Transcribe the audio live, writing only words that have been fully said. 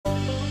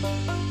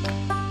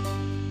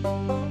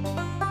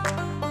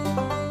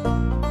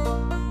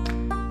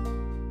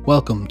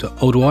Welcome to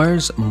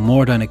O'Dwyer's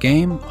More Than a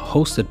Game,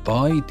 hosted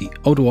by the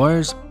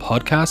O'Dwyer's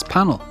podcast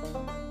panel.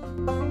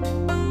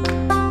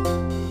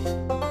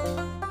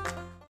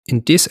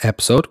 In this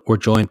episode, we're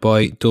joined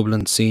by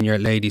Dublin senior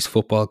ladies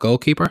football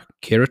goalkeeper,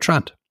 Ciara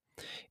Trant.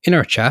 In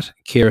our chat,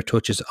 Ciara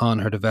touches on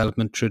her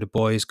development through the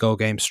boys' Go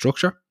game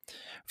structure,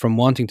 from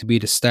wanting to be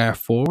the star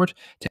forward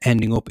to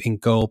ending up in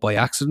goal by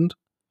accident,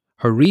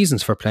 her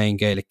reasons for playing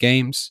Gaelic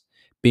games,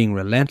 being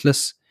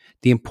relentless,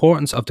 the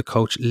importance of the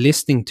coach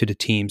listening to the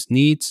team's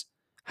needs,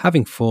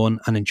 having fun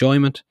and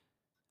enjoyment,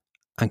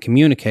 and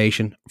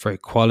communication for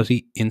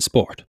equality in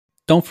sport.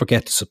 Don't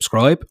forget to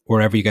subscribe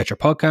wherever you get your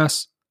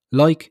podcasts,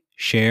 like,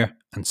 share,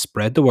 and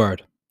spread the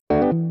word.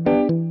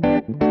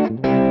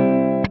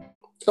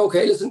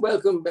 Okay, listen,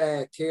 welcome,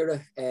 Ciara,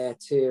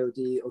 to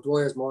the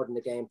O'Dwyer's More Than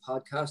a Game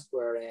podcast.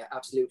 We're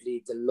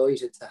absolutely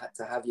delighted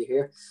to have you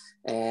here.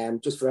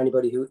 Just for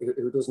anybody who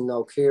doesn't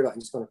know Ciara,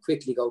 I'm just going to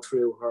quickly go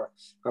through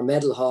her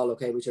medal haul,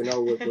 okay, which I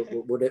know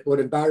would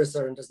embarrass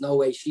her, and there's no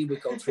way she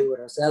would go through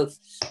it herself.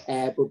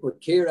 But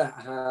Ciara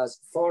has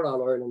 4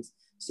 All-Ireland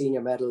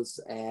senior medals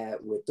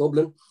with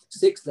Dublin,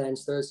 6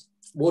 Leinsters,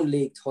 1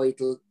 league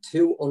title,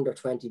 2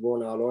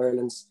 under-21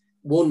 All-Irelands,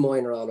 1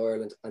 minor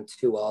All-Ireland and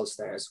 2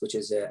 All-Stars, which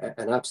is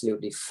an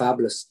absolutely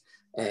fabulous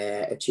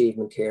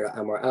achievement, Ciara,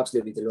 and we're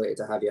absolutely delighted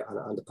to have you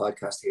on the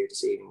podcast here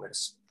this evening with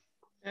us.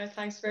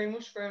 Thanks very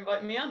much for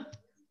inviting me on.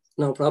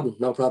 No problem.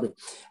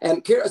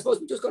 Ciara, I suppose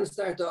we're just going to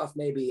start off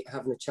maybe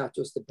having a chat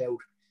just about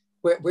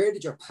where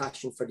did your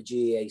passion for the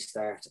GAA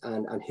start,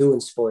 and who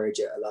inspired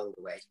you along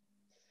the way?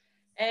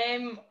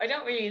 I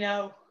don't really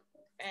know.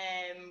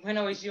 When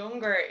I was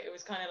younger, it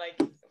was kind of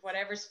like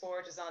whatever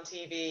sport is on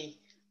TV,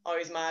 I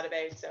was mad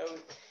about. So,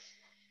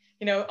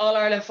 you know, All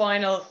Ireland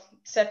final,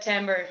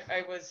 September,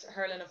 I was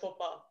hurling a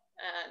football,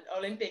 and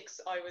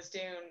Olympics, I was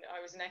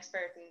an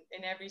expert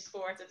in every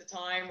sport at the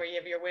time, where you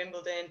have your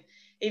Wimbledon,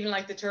 even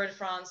like the Tour de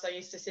France. I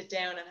used to sit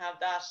down and have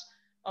that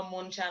on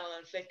one channel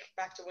and flick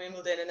back to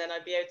Wimbledon, and then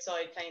I'd be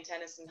outside playing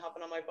tennis and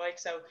hopping on my bike.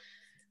 So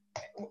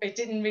it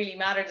didn't really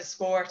matter the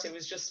sport, it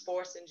was just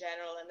sports in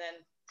general. And then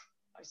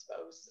I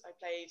suppose I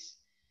played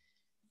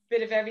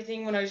bit of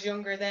everything when I was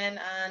younger then,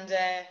 and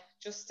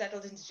just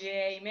settled into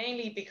GAA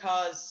mainly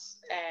because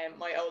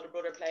my older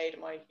brother played,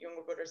 my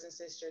younger brothers and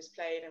sisters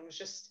played, and it was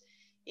just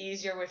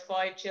easier with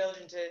 5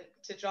 children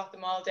to drop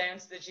them all down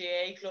to the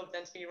GAA club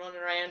than to be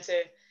running around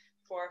to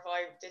 4 or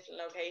 5 different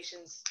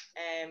locations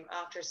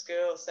after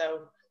school.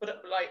 So,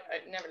 but like,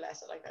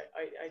 nevertheless, like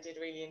I did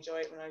really enjoy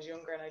it when I was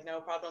younger, and I had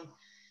no problem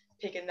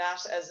picking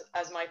that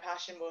as my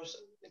passion. But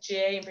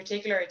GAA in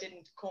particular, it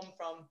didn't come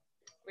from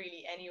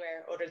really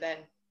anywhere other than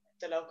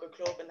the local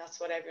club, and that's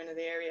what everyone in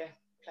the area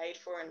played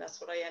for, and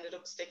that's what I ended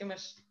up sticking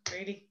with,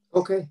 really.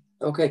 Okay.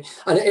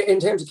 And in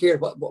terms of Ciara,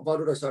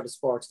 what other sort of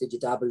sports did you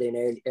dabble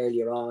in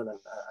earlier on, and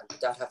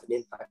did that have an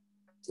impact?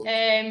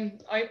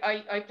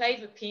 I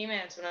played with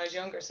Peamount when I was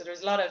younger, so there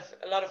was a lot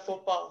of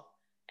football,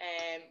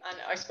 and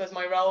I suppose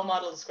my role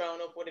models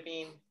growing up would have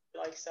been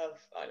likes of,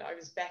 I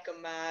was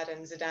Beckham mad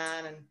and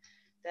Zidane, and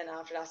then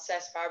after that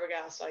Cesc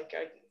Fabregas. Like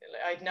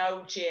I'd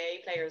know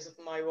GAA players up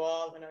on my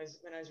wall when I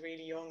was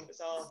really young. It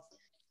was all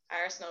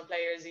Arsenal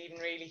players even,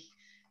 really,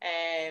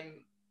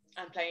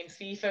 and playing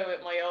FIFA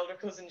with my older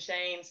cousin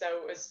Shane.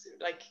 So it was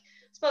like,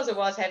 I suppose it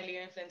was heavily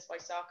influenced by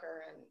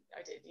soccer, and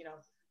I did, you know,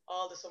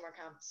 all the summer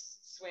camps,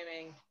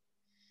 swimming,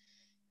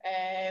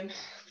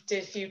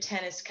 did a few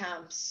tennis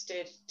camps,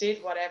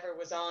 did whatever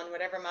was on,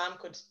 whatever mum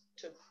could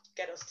to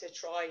get us to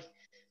try.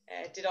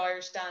 Did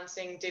Irish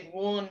dancing,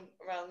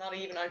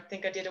 I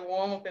think I did a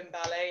warm-up in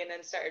ballet and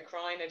then started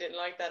crying. I didn't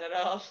like that at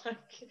all.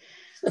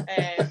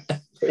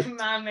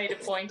 Mum made a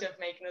point of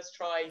making us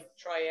try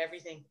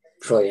everything.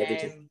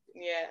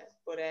 Yeah,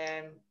 but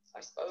I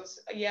suppose,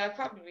 I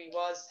probably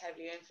was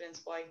heavily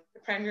influenced by the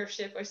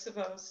Premiership, I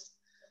suppose.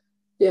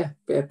 Yeah,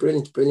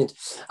 brilliant.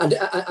 And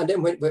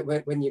then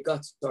when you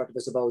got sort of, I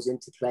suppose,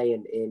 into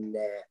playing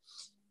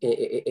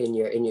in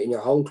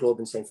your home club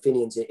in St.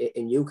 Finian's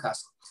in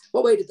Newcastle,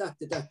 what way did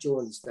that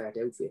journey start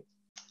out for you?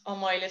 On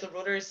my little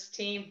brother's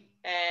team,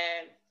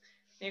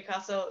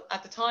 Newcastle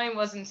at the time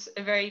wasn't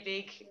a very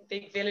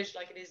big village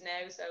like it is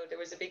now, so there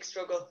was a big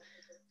struggle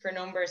for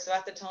numbers. So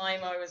at the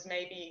time, I was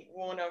maybe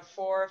 1 of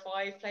 4 or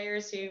 5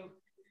 players who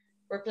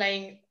were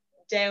playing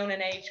down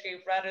an age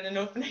group rather than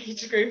up an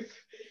age group.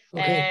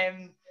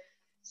 Okay.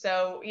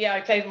 So yeah,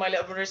 I played with my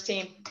little brother's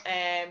team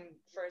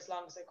for as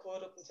long as I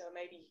could, up until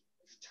maybe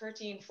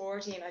 13,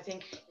 14. I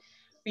think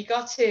we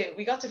got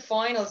to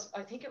finals.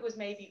 I think it was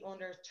maybe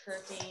under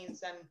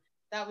 13s, and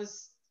that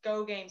was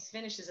Go games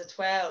finishes at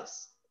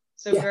 12s,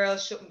 so yeah,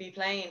 girls shouldn't be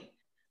playing.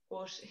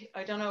 But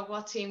I don't know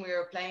what team we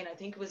were playing. I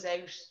think it was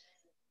out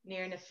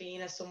near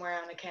Nafina somewhere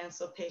on a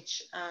council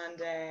pitch,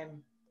 and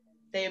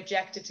they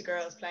objected to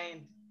girls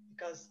playing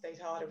because they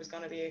thought it was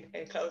going to be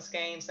a close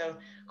game. So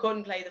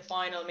couldn't play the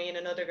final. Me and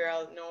another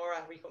girl,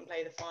 Nora, we couldn't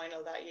play the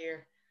final that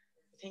year.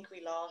 I think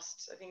we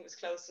lost. I think it was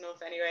close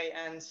enough anyway,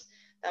 and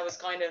that was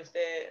kind of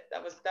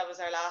that was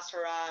our last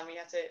hurrah, and we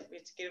had to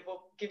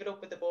give it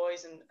up with the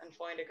boys and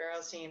find a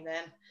girls team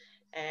then.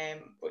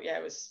 But yeah,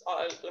 it was,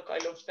 look, I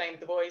loved playing with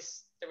the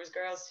boys. There was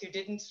girls who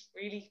didn't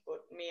really,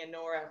 but me and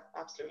Nora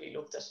absolutely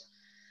loved it.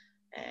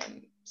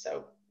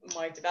 So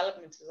my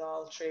development was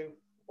all through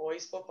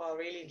boys football,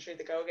 really, and through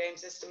the Go Game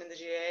system in the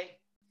GAA.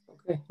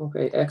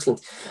 Okay,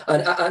 excellent.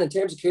 And in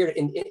terms of Ciara,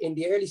 in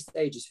the early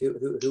stages,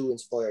 who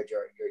inspired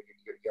your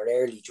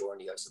early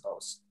journey, I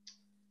suppose?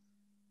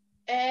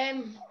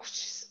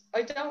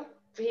 I don't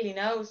really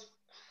know.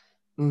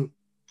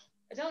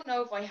 I don't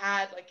know if I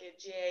had like a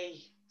GAA,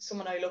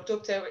 someone I looked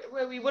up to.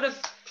 Well, we would have,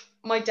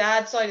 my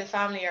dad's side of the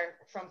family are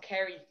from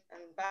Kerry,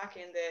 and back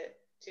in the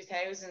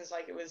 2000s,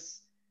 like it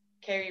was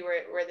Kerry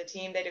were the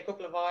team. They had a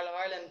couple of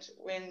All-Ireland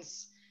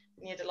wins.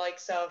 You had the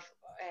likes of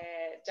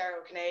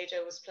Darragh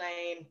O'Cinneide was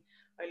playing.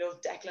 I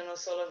loved Declan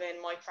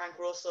O'Sullivan, Mike Frank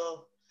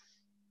Russell,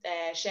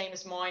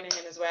 Seamus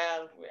Moynihan as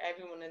well.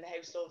 Everyone in the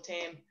house loved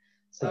him.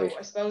 So right.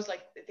 I suppose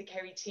like the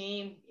Kerry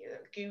team,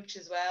 Gooch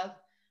as well,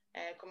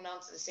 coming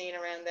onto the scene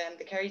around then.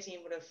 The Kerry team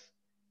would have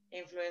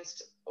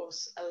influenced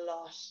us a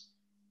lot.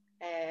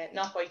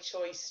 Not by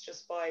choice,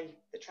 just by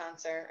the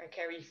transfer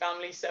Kerry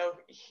family. So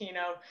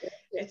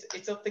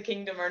it's up the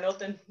kingdom or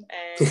nothing.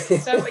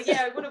 So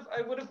yeah,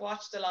 I would have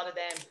watched a lot of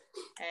them,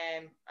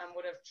 and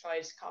would have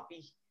tried to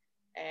copy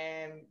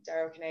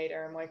Darragh O'Cinneide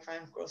or Mike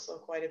Frank Russell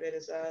quite a bit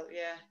as well.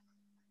 Yeah.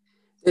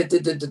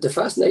 The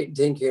fascinating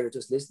thing here,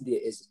 just listening to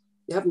you, is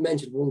you haven't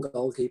mentioned one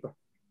goalkeeper.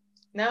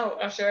 No,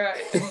 I'm sure.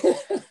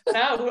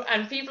 No,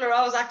 and people are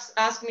always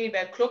asking me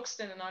about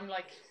Cluxton, and I'm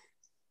like,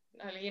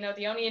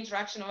 the only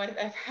interaction I've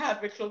ever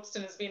had with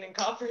Cluxton has been in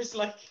Coppers.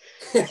 Like,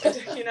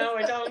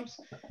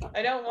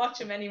 I don't watch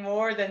him any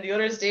more than the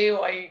others do.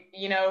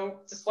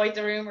 Despite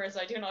the rumours,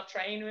 I do not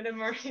train with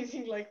him or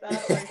anything like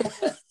that.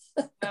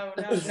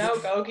 Like, no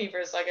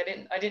goalkeepers. Like,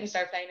 I didn't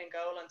start playing in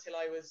goal until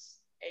I was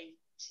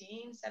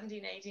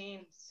 17,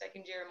 18,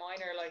 second year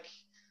minor. Like,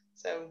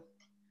 so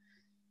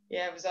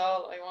yeah, it was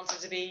all I wanted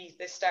to be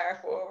the star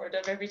forward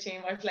of every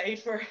team I played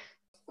for.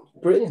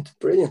 Brilliant.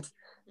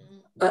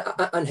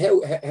 And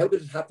how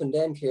did it happen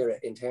then, Ciara,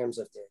 in terms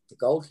of the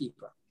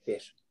goalkeeper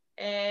bit?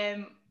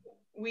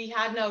 We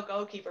had no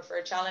goalkeeper for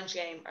a challenge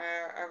game.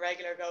 Our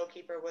regular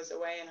goalkeeper was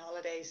away on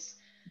holidays,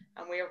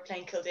 and we were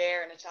playing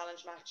Kildare in a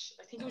challenge match.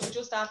 I think it was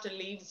just after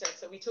Leave Insert,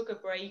 so we took a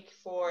break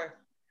for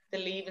the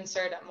Leave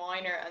Insert at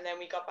minor, and then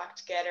we got back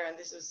together, and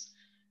this was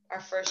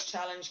our first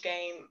challenge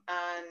game,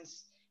 and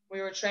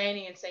we were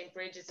training in St.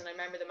 Bridget's, and I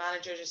remember the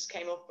manager just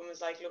came up and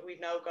was like, look,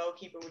 we've no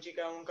goalkeeper, would you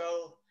go and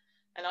goal?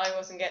 And I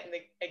wasn't getting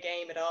a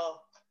game at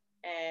all.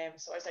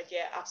 So I was like,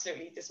 yeah,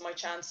 absolutely, this is my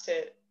chance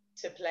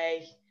to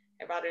play,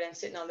 rather than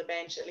sitting on the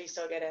bench. At least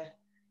I'll get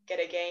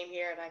a game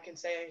here, and I can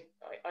say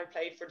I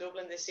played for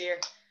Dublin this year,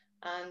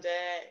 and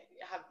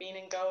have been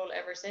in goal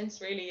ever since,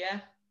 really.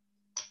 Yeah.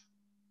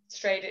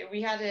 Straight,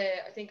 we had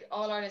I think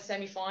All-Ireland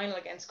semi-final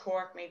against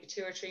Cork maybe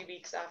 2 or 3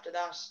 weeks after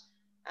that,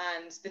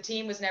 and the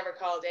team was never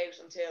called out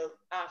until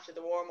after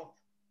the warm-up.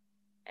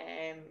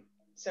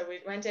 So we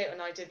went out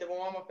and I did the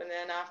warm-up, and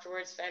then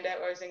afterwards found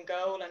out I was in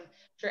goal, and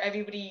sure,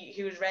 everybody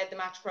who had read the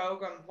match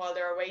programme while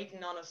they were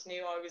waiting on us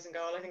knew I was in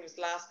goal. I think it was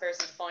the last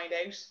person to find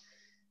out,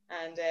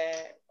 and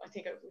I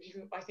think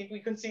we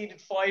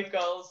conceded 5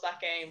 goals that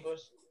game, but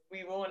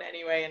we won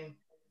anyway, and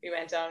we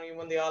went down and we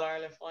won the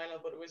All-Ireland final.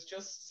 But it was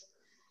just,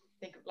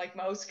 I think, like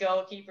most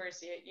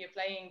goalkeepers, you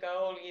play in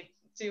goal, you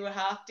do a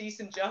half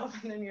decent job,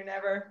 and then you're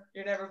never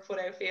put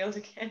out field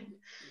again.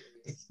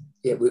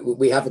 Yeah,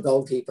 we have a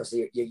goalkeeper,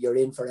 so you're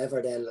in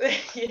forever then.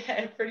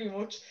 Yeah, pretty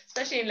much.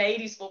 Especially in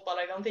ladies football,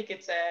 I don't think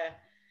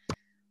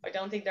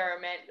there are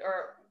men,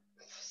 or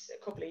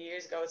a couple of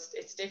years ago,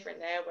 it's different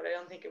now, but I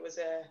don't think it was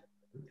a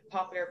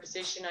popular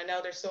position. I know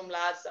there's some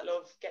lads that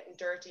love getting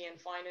dirty, and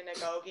finding a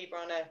goalkeeper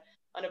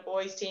on a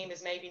boys team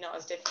is maybe not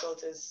as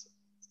difficult as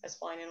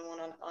finding one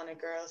on a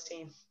girls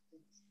team.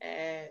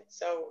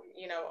 So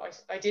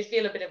I did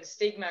feel a bit of a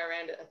stigma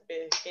around it at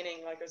the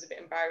beginning. Like, I was a bit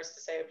embarrassed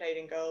to say I played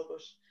in goal,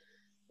 but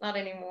not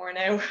anymore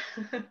now.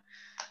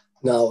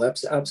 No,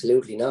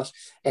 absolutely not.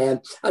 And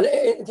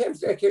in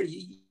terms of Ciara,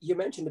 you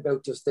mentioned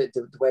about just the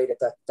way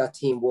that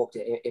team worked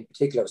in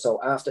particular. So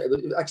after it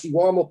was actually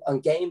warm up on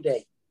game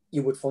day,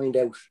 you would find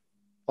out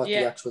what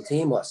the actual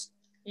team was.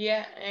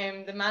 Yeah,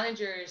 the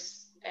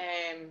managers,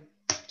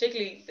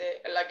 particularly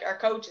our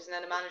coaches, and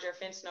then the manager,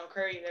 Fintan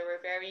O'Curry, they were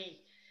very,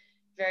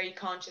 very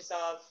conscious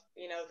of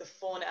the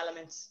fun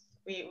elements.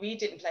 We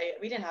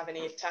didn't have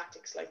any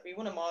tactics. Like, we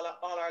won a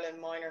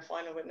All-Ireland minor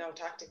final with no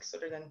tactics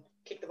other than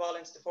kick the ball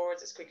into the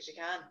forwards as quick as you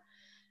can.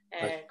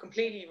 Right.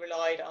 Completely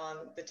relied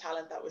on the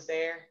talent that was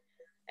there.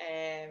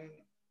 And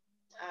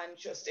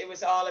just, it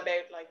was all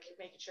about like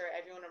making sure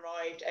everyone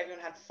arrived,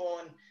 everyone had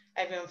fun,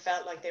 everyone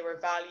felt like they were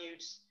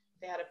valued,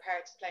 they had a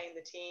part to play in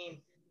the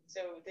team.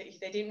 So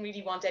they didn't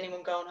really want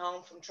anyone going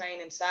home from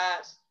training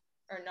sad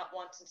or not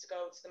wanting to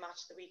go to the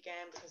match of the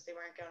weekend because they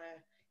weren't going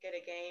to get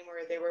a game,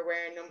 or they were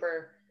wearing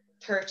number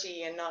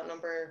 30 and not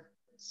number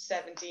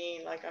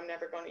 17, like I'm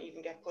never going to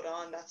even get put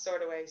on, that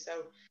sort of way.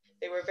 So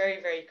they were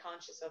very, very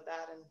conscious of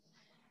that.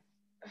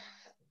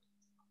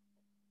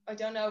 And I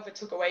don't know if it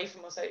took away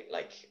from us.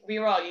 We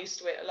were all used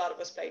to it. A lot of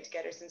us played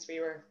together since we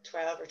were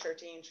 12 or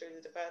 13 through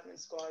the development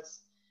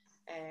squads.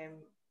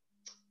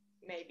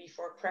 Maybe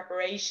for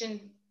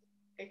preparation,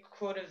 it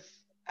could have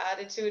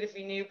added to it if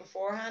we knew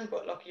beforehand.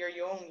 But look, you're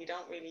young. You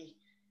don't really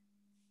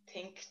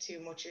think too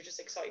much. You're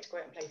just excited to go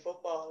out and play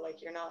football. Like,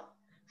 you're not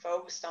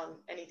focused on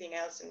anything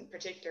else in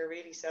particular,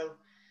 really. So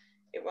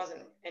it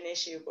wasn't an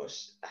issue. But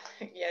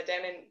yeah,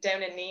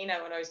 down in Nina,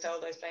 when I was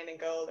told I was playing in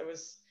goal, there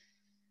was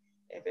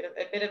a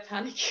bit of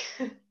panic.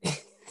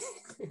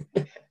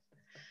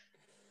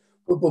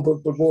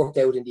 but worked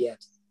out in the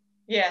end.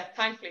 Yeah,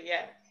 thankfully,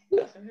 yeah.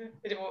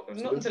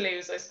 Nothing to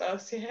lose, I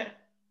suppose. Yeah.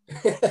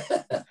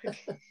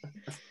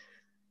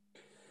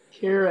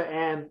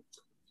 Ciara,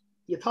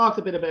 you talked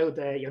a bit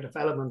about your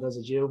development as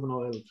a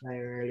juvenile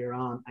player earlier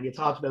on, and you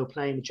talked about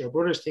playing with your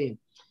brother's team.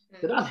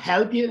 Did that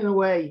help you in a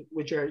way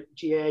with your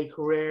GAA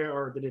career,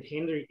 or did it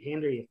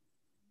hinder you?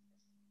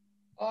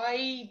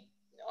 I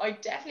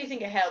definitely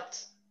think it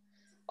helped.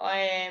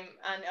 And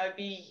I'd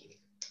be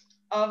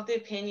of the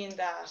opinion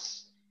that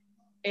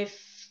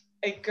if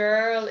a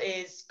girl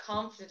is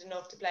confident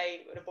enough to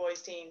play with a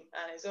boys team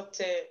and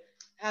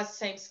has the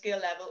same skill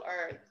level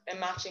or a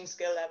matching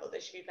skill level,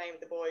 they should be playing with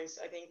the boys.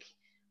 I think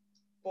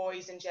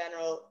boys in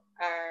general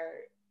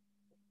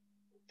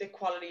the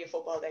quality of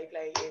football they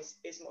play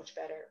is much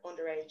better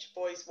underage.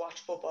 Boys watch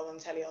football on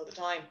telly all the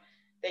time.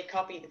 They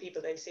copy the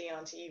people they see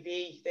on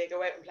TV. They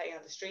go out and play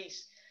on the street.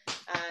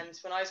 And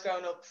when I was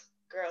growing up,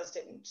 girls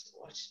didn't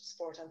watch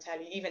sport on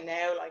telly. Even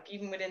now, like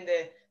even within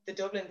the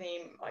Dublin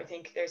team, I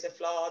think there's a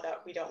flaw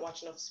that we don't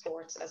watch enough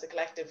sports as a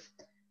collective.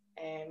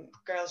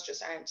 Girls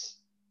just aren't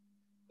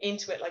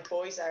into it like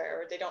boys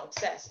are, or they don't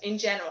obsess. In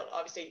general,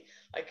 obviously,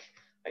 like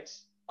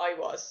I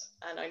was,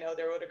 and I know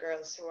there are other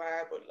girls who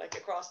are, but like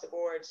across the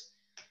board,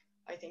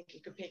 I think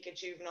you could pick a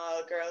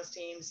juvenile girls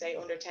team, say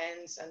under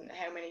 10s, and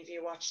how many of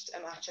you watched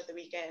a match at the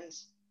weekend?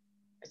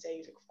 I'd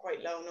say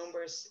quite low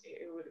numbers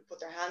who would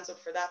put their hands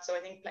up for that. So I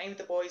think playing with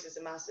the boys is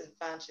a massive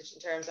advantage in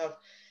terms of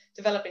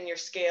developing your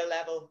skill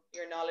level,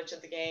 your knowledge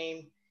of the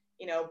game.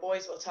 You know,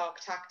 boys will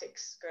talk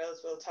tactics, girls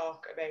will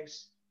talk about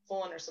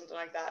fun or something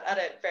like that at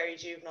a very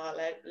juvenile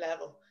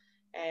level.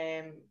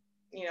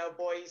 You know,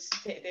 boys,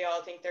 they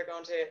all think they're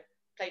going to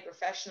play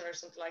professional or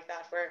something like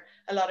that, where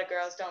a lot of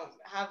girls don't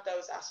have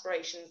those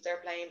aspirations. They're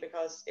playing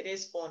because it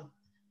is fun.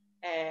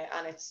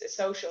 And it's a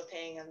social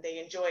thing and they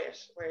enjoy it,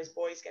 whereas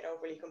boys get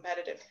overly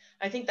competitive.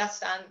 I think that's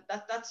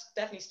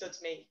definitely stood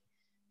to me.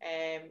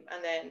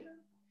 And then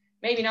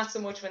maybe not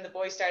so much when the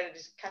boys started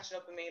catching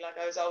up with me. Like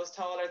I was always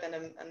taller than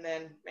them, and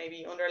then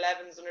maybe under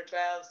 11s, under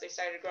 12s, they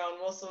started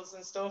growing muscles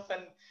and stuff.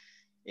 And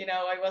you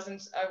know, I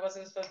wasn't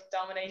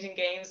dominating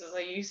games as I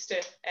used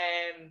to.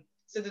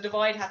 So the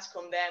divide had to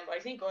come then. But I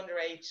think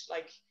underage,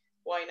 like,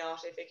 why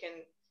not?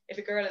 If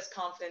a girl is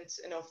confident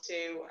enough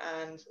to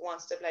and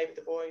wants to play with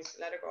the boys,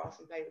 let her go off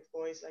and play with the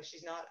boys. Like,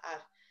 she's not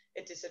at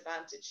a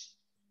disadvantage.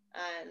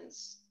 And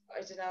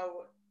I don't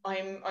know,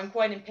 I'm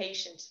quite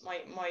impatient.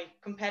 My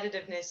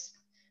competitiveness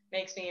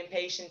makes me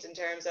impatient in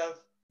terms of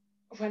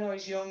when I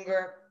was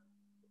younger,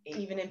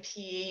 even in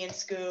PE in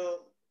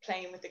school,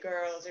 playing with the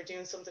girls or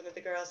doing something with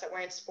the girls that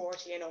weren't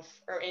sporty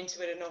enough or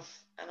into it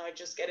enough, and I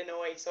just get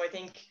annoyed. So I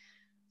think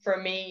for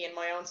me in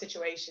my own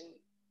situation,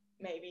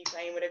 maybe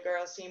playing with a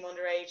girls team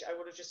underage, I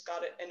would have just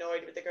got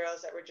annoyed with the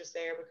girls that were just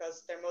there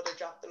because their mother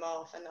dropped them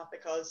off, and not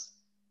because,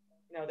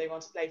 you know, they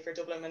want to play for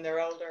Dublin when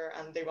they're older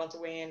and they want to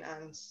win,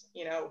 and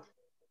you know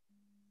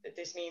that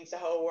this means the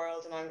whole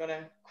world and I'm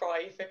gonna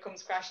cry if it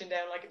comes crashing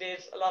down like it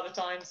did a lot of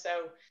times.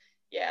 So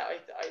yeah,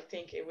 I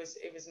think it was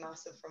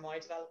massive for my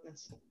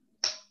development.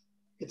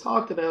 You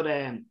talked about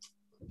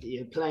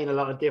you playing a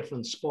lot of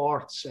different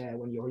sports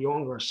when you were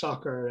younger,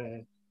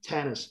 soccer,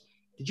 tennis.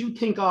 Did you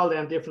think all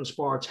them different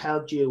sports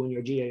helped you in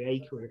your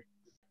GAA career?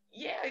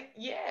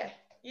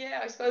 Yeah.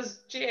 I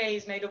suppose GAA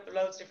is made up of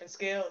loads of different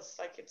skills.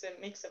 Like, it's a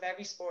mix of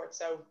every sport.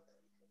 So,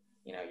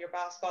 you know, your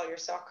basketball, your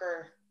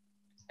soccer,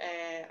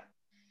 your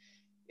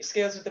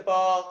skills with the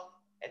ball.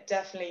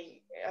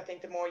 Definitely, I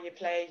think the more you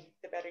play,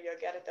 the better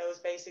you'll get at those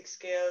basic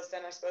skills.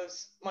 Then I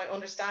suppose my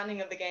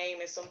understanding of the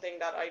game is something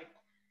that I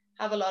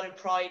have a lot of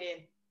pride in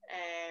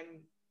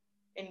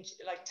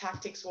like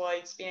tactics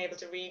wise, being able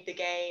to read the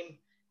game,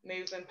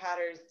 movement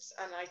patterns.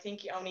 And I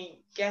think you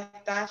only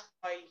get that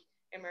by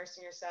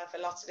immersing yourself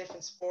in lots of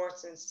different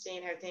sports and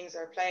seeing how things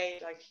are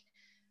played. Like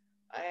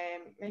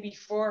maybe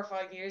 4 or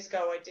 5 years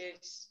ago,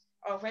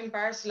 when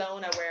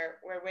Barcelona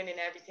were winning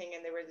everything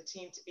and they were the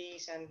team to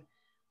beat, and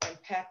when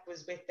Pep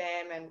was with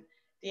them, and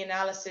the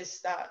analysis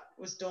that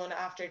was done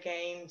after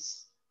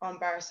games on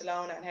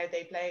Barcelona and how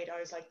they played, I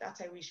was like, that's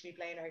how we should be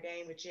playing our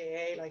game with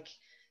GAA. Like,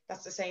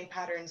 that's the same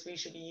patterns we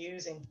should be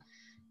using.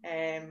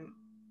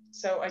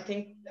 So I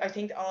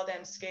think all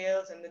them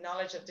skills and the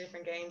knowledge of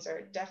different games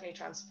are definitely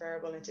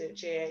transferable into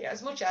GAA,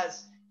 as much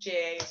as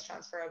GAA is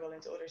transferable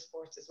into other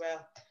sports as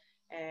well.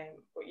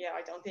 But yeah,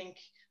 I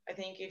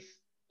think if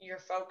you're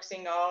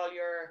focusing all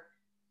your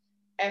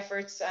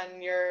efforts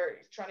and you're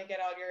trying to get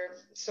all your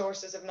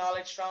sources of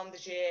knowledge from the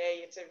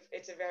GAA,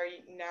 it's a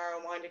very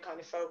narrow-minded kind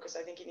of focus.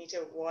 I think you need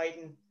to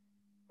widen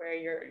where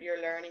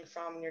you're learning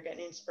from and you're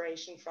getting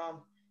inspiration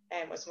from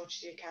as much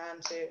as you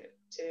can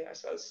to I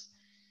suppose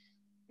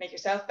make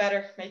yourself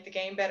better, make the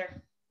game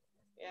better.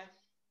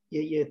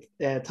 You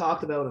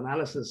talked about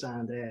analysis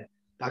and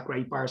that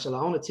great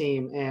Barcelona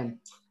team. And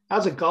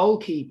as a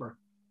goalkeeper,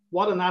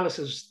 what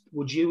analysis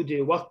would you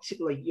do?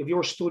 Like if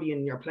you're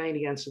studying, you're playing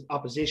against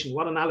opposition,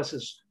 what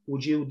analysis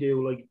would you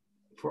do? Like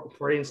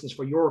for instance,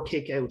 for your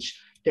kickouts,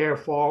 their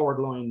forward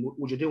line,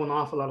 would you do an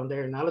awful lot on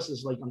their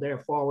analysis, like on their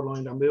forward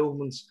line, their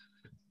movements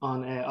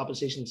on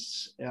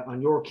oppositions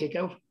on your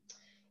kickout?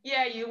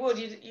 Yeah, you would.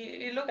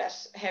 You look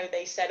at how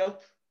they set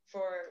up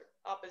for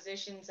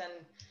oppositions, and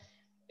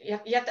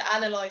you have to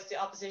analyse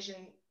the opposition,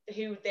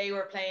 who they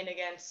were playing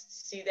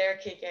against, see their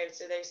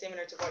kickouts. Are they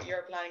similar to what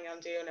you're planning on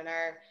doing, and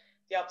are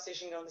the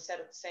opposition going to set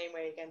up the same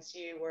way against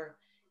you? Or,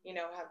 you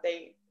know, have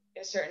they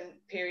a certain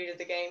period of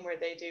the game where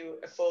they do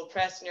a full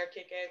press in your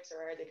kickouts,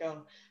 or are they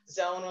going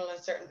zonal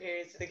in certain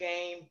periods of the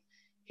game?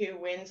 Who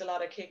wins a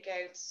lot of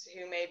kickouts?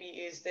 Who maybe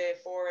is the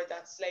forward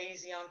that's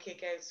lazy on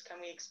kickouts?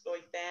 Can we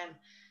exploit them?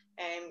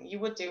 You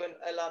would do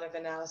a lot of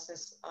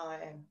analysis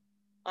on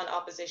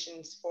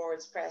opposition's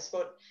forwards press,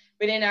 but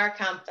within our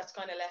camp, that's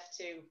kind of left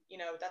to, you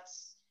know,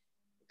 that's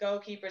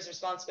goalkeeper's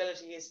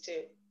responsibility is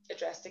to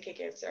address the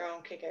kickouts, their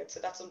own kickouts. So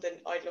that's something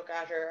I'd look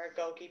at, or our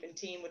goalkeeping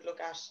team would look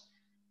at.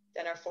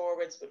 Then our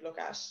forwards would look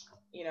at,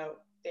 you know,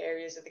 the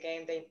areas of the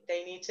game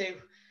they need to.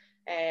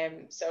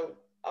 So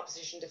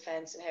opposition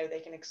defence and how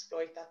they can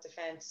exploit that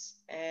defence.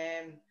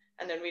 And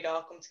then we'd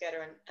all come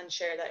together and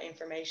share that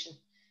information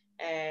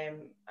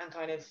and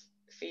kind of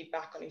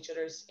feedback on each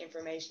other's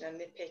information and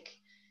nitpick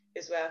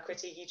as well,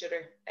 critique each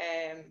other.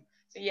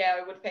 So yeah,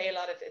 I would pay a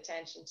lot of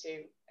attention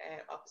to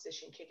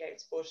opposition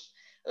kickouts, but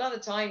a lot of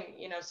the time,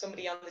 you know,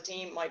 somebody on the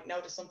team might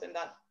notice something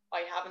that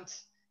I haven't,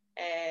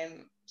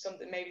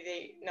 something maybe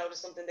they notice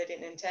something they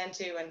didn't intend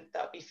to, and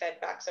that'll be fed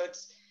back. So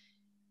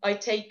I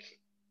take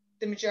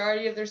the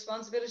majority of the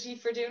responsibility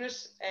for doing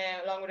it,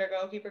 along with our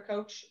goalkeeper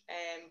coach,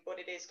 but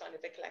it is kind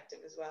of a collective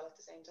as well at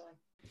the same time.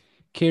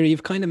 Ciara,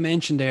 you've kind of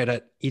mentioned there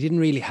that you didn't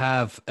really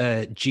have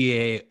a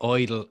GAA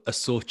idol as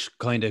such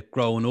kind of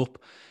growing up,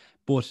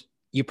 but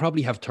you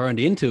probably have turned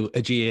into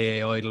a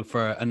GAA idol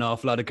for an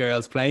awful lot of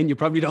girls playing. You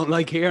probably don't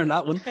like hearing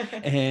that one.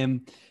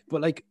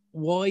 But like,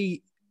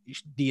 why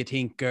do you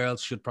think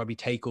girls should probably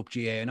take up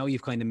GAA? I know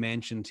you've kind of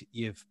mentioned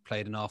you've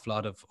played an awful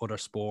lot of other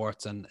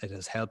sports and it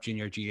has helped you in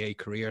your GAA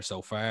career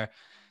so far.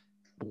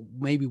 But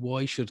maybe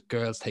why should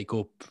girls take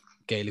up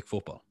Gaelic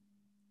football?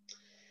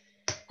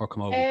 Or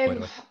come over, by the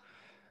way.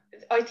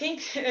 I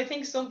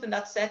think something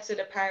that sets it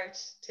apart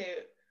to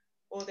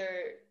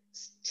other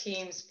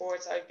team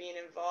sports I've been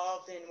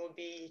involved in would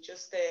be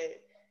just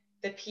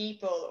the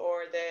people,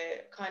 or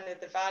the kind of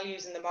the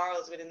values and the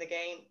morals within the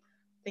game.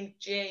 I think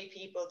GAA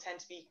people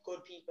tend to be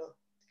good people,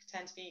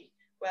 tend to be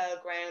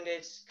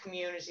well-grounded,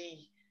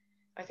 community.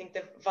 I think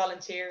the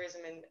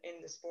volunteerism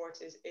in the sport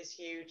is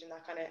huge, and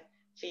that kind of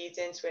feeds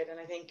into it. And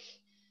I think,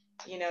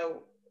 you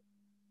know,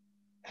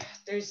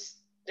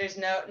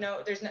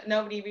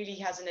 nobody really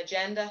has an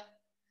agenda.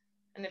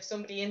 And if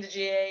somebody in the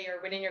GAA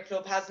or within your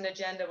club has an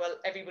agenda, well,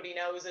 everybody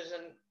knows it,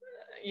 and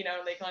you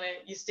know, they kind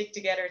of, you stick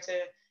together to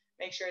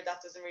make sure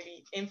that doesn't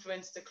really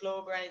influence the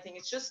club or anything.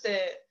 It's just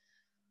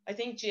I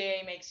think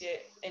GAA makes you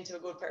into a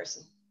good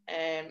person,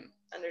 and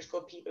there's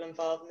good people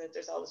involved in it.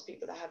 There's always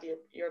people that have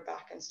your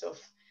back and stuff.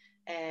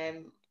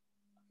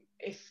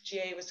 If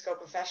GAA was to go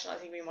professional, I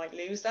think we might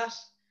lose that.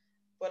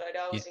 But I'd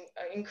always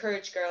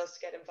encourage girls to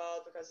get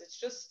involved, because it's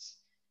just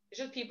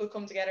people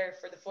come together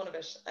for the fun of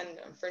it and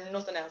for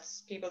nothing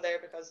else. People there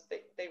because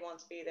they want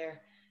to be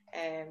there.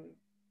 And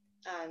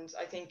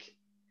I think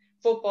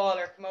football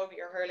or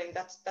camogie or hurling,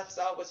 that's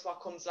always what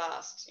comes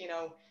last. You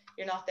know,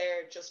 you're not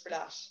there just for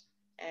that.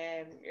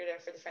 You're there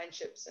for the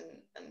friendships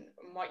and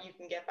what you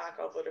can get back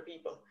of other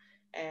people.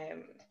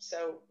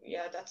 So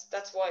yeah,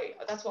 that's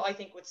what I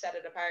think would set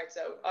it apart.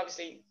 So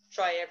obviously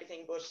try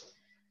everything, but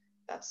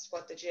that's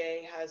what the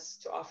GAA has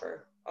to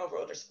offer over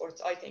other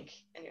sports, I think,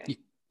 anyway.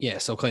 Yeah,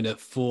 so kind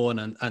of fun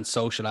and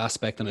social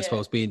aspect, and I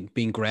suppose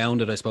being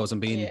grounded, I suppose, and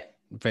being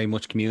very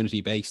much community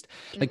based.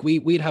 Like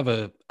we'd have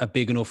a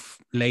big enough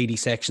lady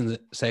section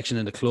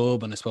in the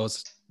club, and I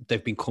suppose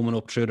they've been coming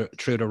up through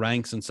the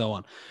ranks and so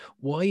on.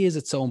 Why is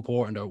it so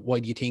important, or why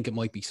do you think it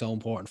might be so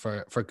important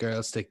for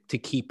girls to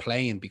keep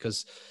playing?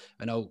 Because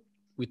I know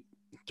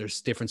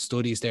there's different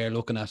studies there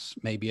looking at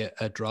maybe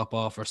a drop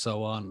off or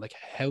so on. Like,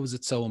 how is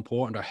it so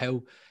important, or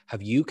how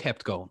have you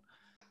kept going?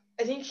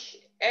 I think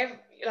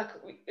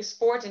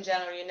sport in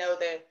general, you know,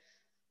 the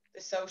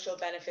social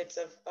benefits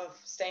of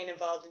staying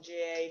involved in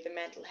GAA, the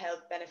mental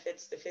health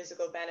benefits, the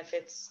physical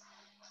benefits.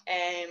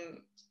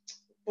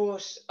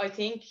 But I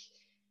think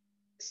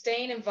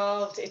staying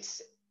involved, it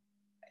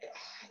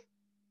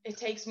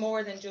takes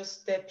more than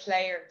just the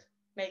player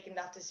making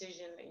that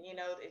decision. You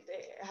know, it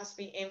has to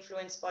be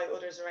influenced by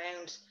others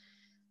around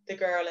the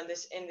girl in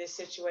this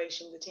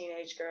situation, the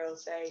teenage girl,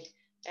 say.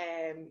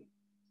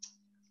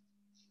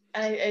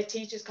 and it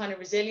teaches kind of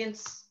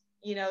resilience.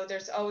 You know,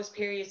 there's always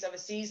periods of a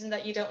season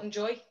that you don't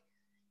enjoy.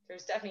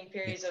 There's definitely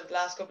periods of the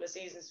last couple of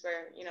seasons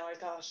where, you know, I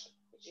thought,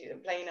 I'm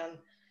playing on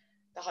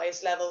the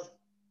highest level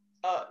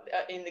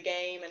in the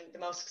game and the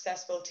most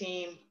successful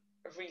team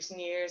of recent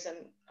years, and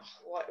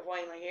why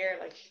am I here?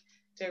 Like,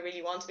 do I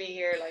really want to be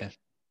here? Like,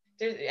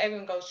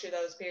 everyone goes through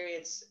those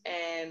periods,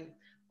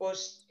 but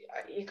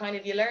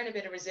you learn a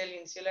bit of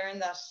resilience. You learn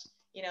that,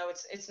 you know,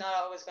 it's not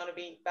always going to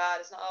be bad.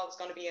 It's not always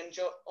going to be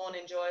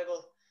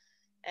unenjoyable,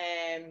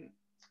 and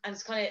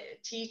it's kind of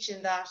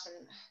teaching that.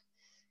 And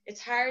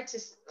it's hard to,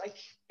 like,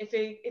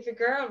 if a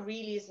girl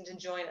really isn't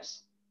enjoying it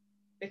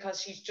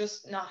because she's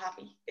just not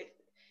happy,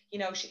 you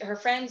know, her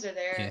friends are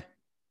there. Yeah.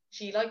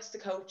 She likes the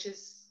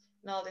coaches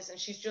and all this, and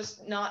she's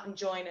just not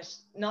enjoying it.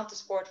 Not the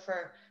sport for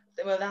her.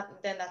 Well,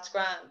 then that's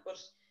grand. But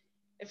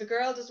if a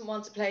girl doesn't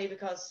want to play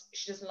because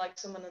she doesn't like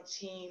someone on the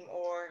team,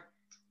 or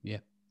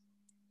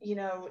you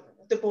know,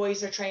 the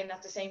boys are training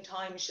at the same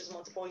time, and she doesn't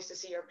want the boys to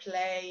see her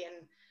play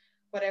and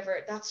whatever,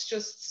 that's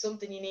just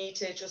something you need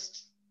to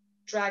just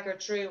drag her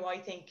through, I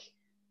think,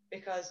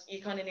 because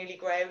you kind of nearly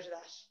grow out of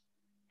that.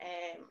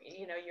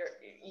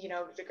 You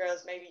know, the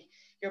girls, maybe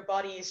your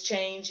body is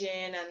changing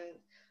and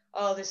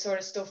all this sort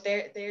of stuff.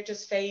 They're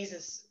just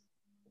phases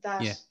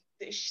that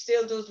she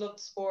still does love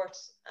the sport,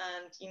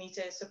 and you need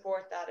to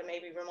support that and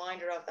maybe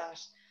remind her of that.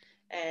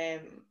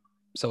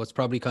 So it's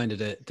probably kind of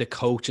the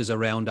coaches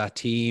around that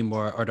team,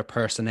 or the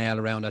personnel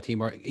around that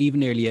team, or even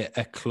nearly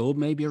a club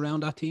maybe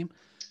around that team,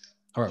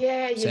 or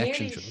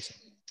section, should we say.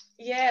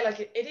 Yeah, like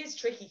it is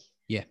tricky.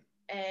 Yeah.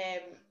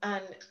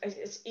 And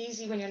it's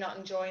easy when you're not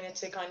enjoying it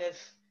to kind of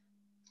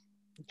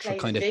play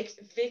kind the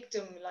of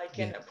victim, like,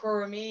 and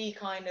poor me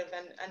kind of,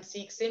 and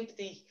seek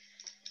sympathy.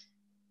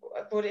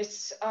 But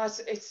it's on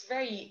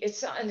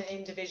an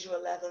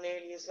individual level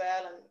nearly as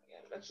well, and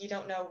like, you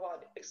don't know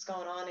what is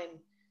going on in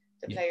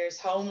the player's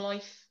home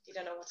life. You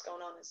don't know what's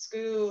going on in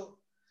school,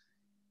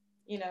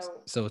 you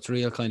know. So it's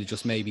real kind of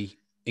just maybe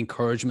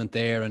encouragement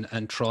there,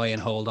 and try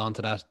and hold on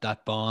to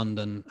that bond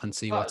and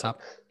see what's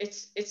happening.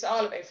 It's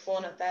all about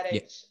fun at that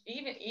age.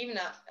 Even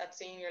at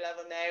senior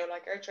level now,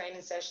 like our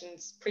training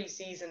sessions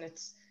pre-season,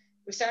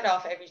 we start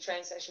off every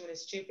training session with a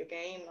stupid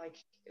game, like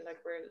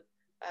we're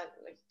at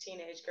like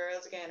teenage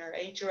girls again, or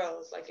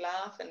 8-year-olds, like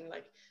laughing,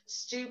 like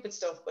stupid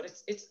stuff, but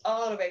it's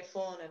all about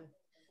fun. And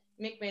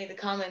Mick made the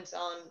comment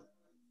on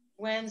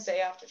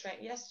Wednesday after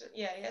training,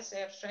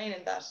 yesterday after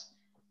training, that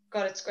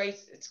God, it's great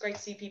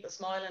to see people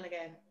smiling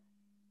again.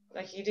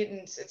 Like,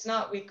 it's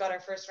not, we've got our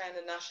first round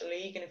in National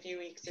League in a few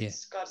weeks.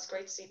 It's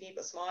great to see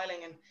people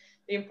smiling, and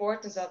the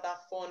importance of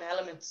that fun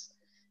element.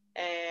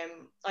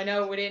 I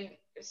know within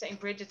St.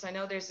 Bridget's, I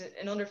know there's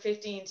an under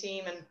 15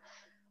 team, and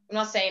I'm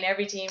not saying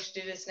every team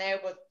should do this now,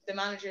 but the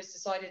managers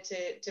decided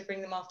to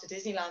bring them off to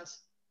Disneyland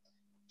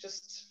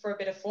just for a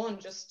bit of fun.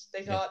 Just,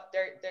 they thought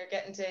they're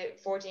getting to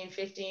 14,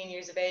 15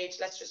 years of age.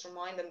 Let's just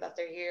remind them that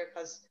they're here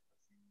because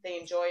they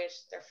enjoy it.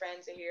 Their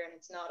friends are here, and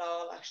it's not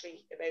all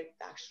actually about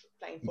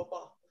playing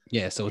football.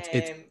 Yeah, so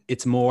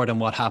it's more than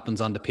what happens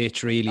on the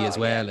pitch, really, as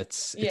well. Yeah.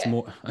 It's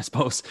more, I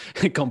suppose,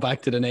 come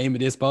back to the name of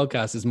this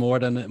podcast, is more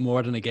than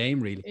a game,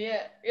 really.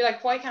 Yeah, you're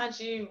like, why can't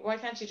you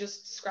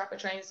just scrap a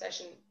training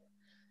session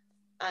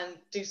and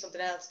do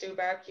something else, do a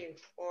barbecue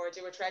or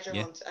do a treasure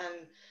hunt?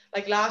 And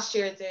like last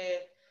year,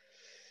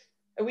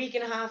 a week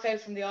and a half out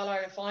from the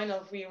All-Ireland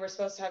final, we were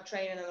supposed to have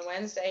training on a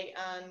Wednesday,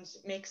 and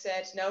Mick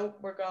said, no,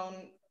 we're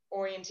going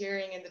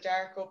orienteering in the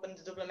dark up in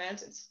the Dublin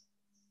Mountains.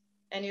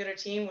 Any other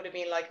team would have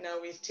been like, no,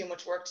 we have too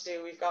much work to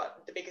do. We've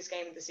got the biggest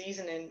game of the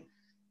season in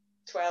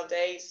 12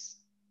 days,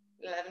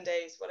 11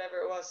 days, whatever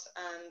it was.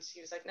 And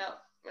he was like, no,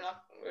 we're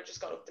not. We're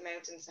just going up the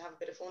mountains and have a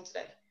bit of fun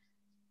today.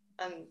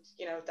 And,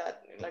 you know,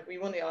 that, like, we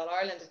won the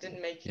All-Ireland. It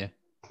didn't make a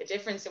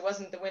difference. It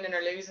wasn't the winning or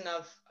losing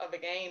of a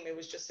game. It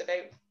was just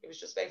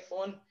about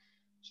fun.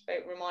 Just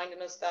about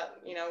reminding us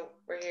that, you know,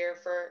 we're here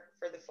for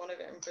the fun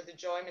of it and for the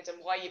enjoyment and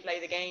why you play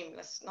the game.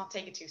 Let's not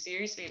take it too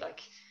seriously.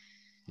 Like,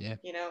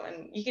 you know,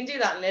 and you can do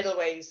that in little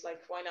ways.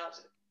 Like, why not?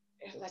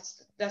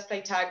 Let's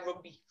play tag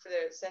rugby for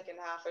the second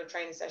half of a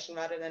training session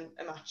rather than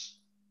a match.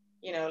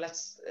 You know,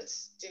 let's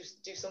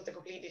do something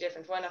completely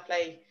different. Why not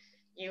play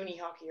uni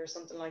hockey or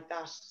something like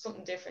that?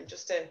 Something different,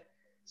 just to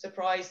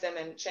surprise them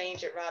and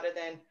change it, rather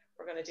than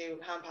we're going to do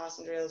hand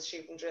passing drills,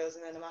 shooting drills,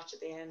 and then a match at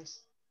the end.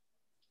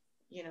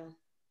 You know.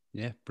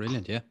 Yeah,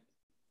 brilliant. Yeah.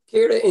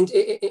 Ciara,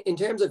 in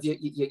terms of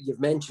you've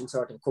mentioned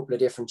sort of a couple of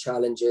different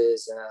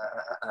challenges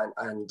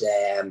and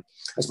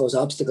I suppose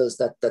obstacles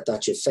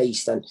that you've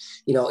faced, and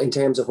you know, in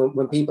terms of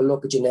when people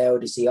look at you now,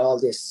 they see all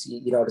this,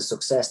 you know, the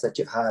success that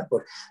you've had,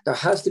 but there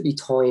has to be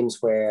times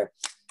where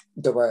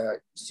there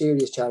were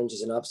serious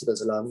challenges and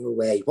obstacles along your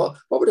way. What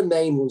were the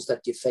main ones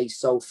that you faced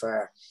so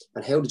far,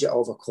 and how did you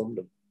overcome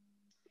them?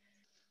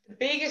 The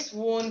biggest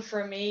one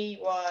for me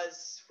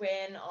was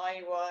when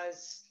I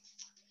was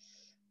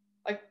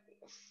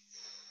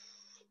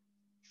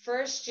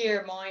first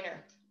year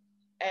minor.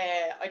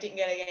 I didn't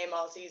get a game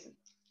all season,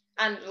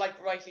 and like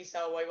rightly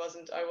so. I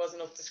wasn't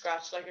up to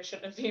scratch. Like, I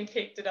shouldn't have been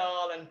picked at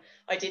all, and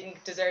I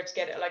didn't deserve to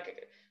get it.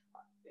 Like,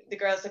 the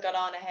girls that got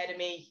on ahead of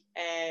me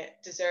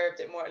deserved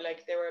it more.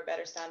 Like, they were a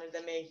better standard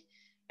than me.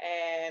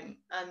 And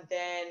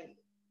then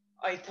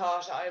I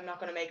thought, I'm not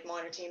going to make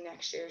minor team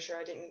next year. Sure,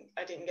 I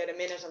didn't get a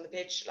minute on the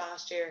pitch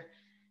last year.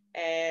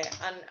 And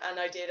I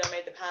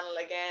made the panel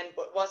again,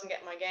 but wasn't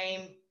getting my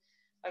game.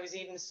 I was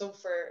even sub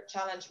for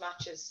challenge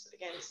matches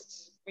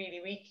against really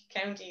weak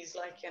counties,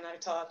 like, and I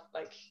thought,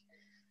 like,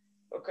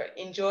 okay,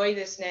 enjoy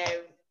this now.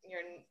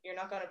 You're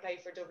not going to play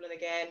for Dublin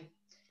again.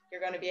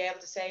 You're going to be able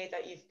to say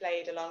that you've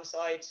played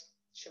alongside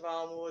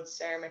Siobhan Woods,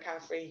 Sarah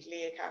McCaffrey,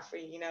 Leah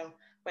Caffrey, you know,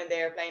 when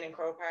they're playing in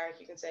Croke Park,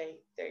 you can say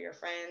they're your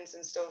friends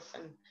and stuff.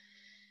 And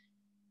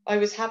I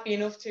was happy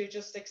enough to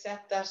just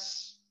accept that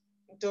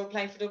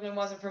playing for Dublin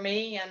wasn't for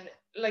me. And,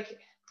 like,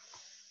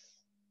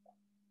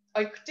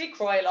 I did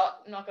cry a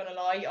lot, I'm not going to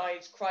lie. I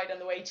cried on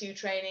the way to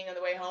training, on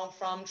the way home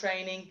from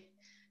training,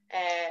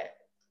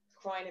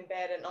 crying in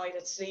bed at night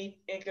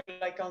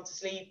like going to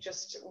sleep,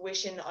 just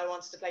wishing I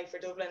wanted to play for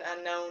Dublin,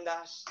 and knowing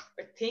that,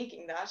 or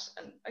thinking that,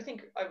 and I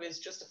think I was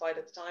justified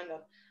at the time,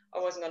 that I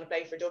wasn't going to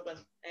play for Dublin.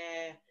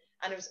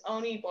 And it was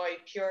only by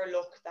pure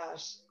luck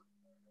that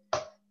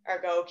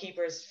our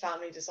goalkeeper's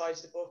family decided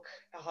to book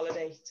a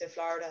holiday to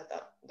Florida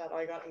that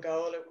I got in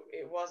goal.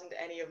 It wasn't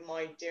any of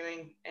my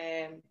doing.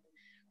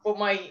 But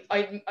I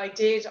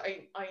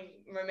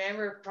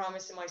remember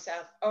promising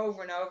myself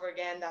over and over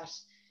again that,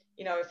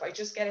 you know, if I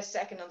just get a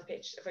second on the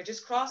pitch, if I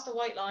just cross the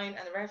white line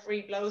and the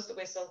referee blows the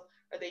whistle,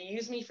 or they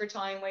use me for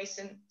time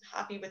wasting,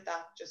 happy with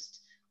that. Just,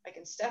 I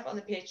can step on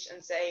the pitch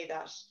and say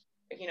that,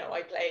 you know,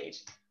 I played.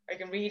 I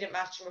can read a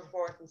match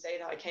report and say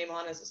that I came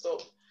on as a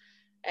sub.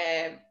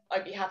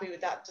 I'd be happy with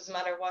that. Doesn't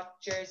matter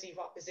what jersey,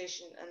 what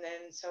position. And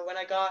then, so when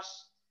I got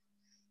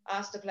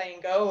asked to play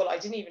in goal, I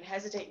didn't even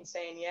hesitate in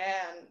saying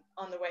yeah. And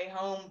on the way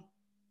home,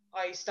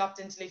 I stopped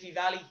into Liffey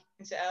Valley,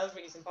 into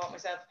Elvery's, and bought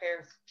myself a pair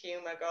of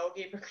Puma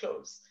goalkeeper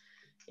gloves.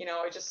 You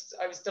know,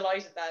 I was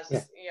delighted that,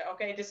 yeah,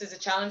 okay, this is a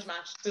challenge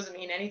match. Doesn't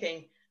mean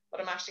anything,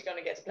 but I'm actually going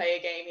to get to play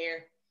a game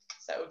here.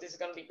 So this is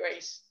going to be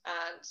great.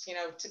 And, you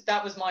know,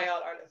 that was my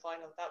All-Ireland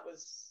final. That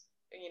was,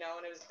 you know,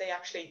 and it was,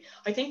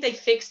 I think they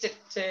fixed it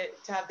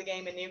to have the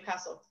game in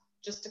Newcastle,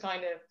 just to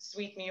kind of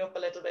sweet me up a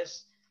little bit,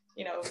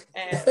 you know,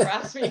 for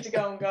ask me to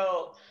go and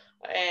goal.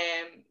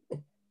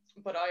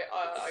 But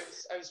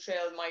I was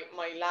thrilled.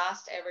 My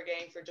last ever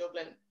game for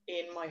Dublin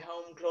in my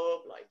home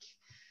club, like,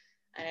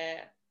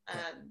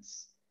 and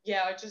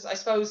yeah, I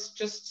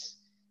suppose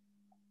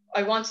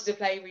I wanted to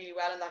play really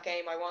well in that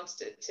game. I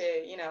wanted to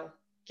you know,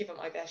 give it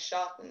my best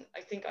shot, and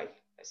I think I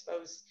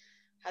suppose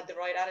had the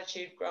right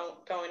attitude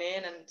going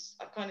in, and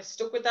I've kind of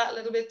stuck with that a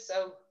little bit.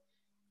 So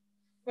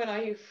when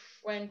I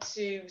went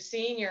to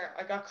senior,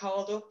 I got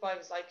called up. I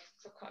was like,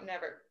 I'm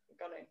never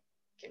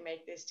gonna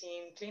make this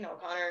team. Clean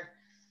O'Connor,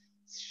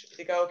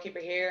 the goalkeeper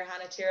here,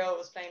 Hannah Tyrrell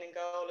was playing in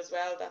goal as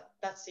well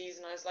that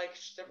season. I was like,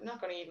 they're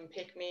not going to even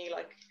pick me.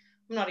 Like,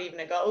 I'm not even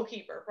a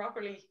goalkeeper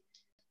properly.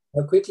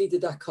 How quickly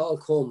did that call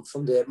come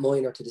from the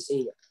minor to the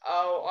senior?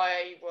 Oh,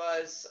 I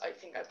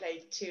think I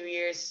played 2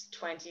 years,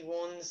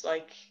 21s.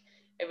 Like,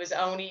 it was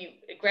only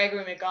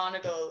Gregory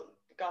McGonigal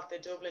got the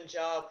Dublin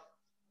job,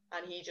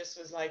 and he just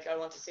was like, I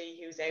want to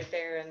see who's out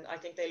there. And I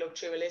think they looked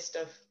through a list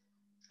of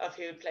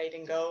who had played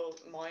in goal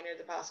minor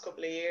the past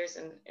couple of years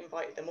and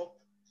invited them up.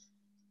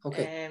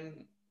 Okay.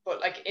 But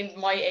like in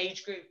my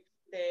age group,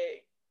 the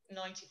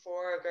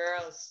 94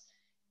 girls,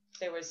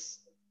 there was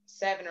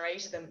 7 or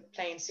 8 of them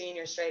playing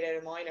senior straight out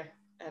of minor,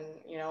 and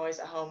you know, I was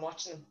at home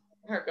watching them,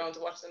 or going to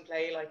watch them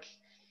play. Like,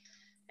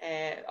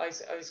 I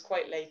was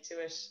quite late to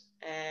it.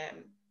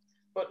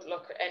 But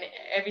look, and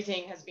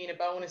everything has been a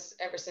bonus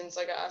ever since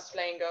I got asked to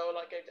play and goal.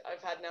 Like,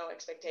 I've had no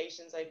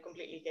expectations. I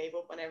completely gave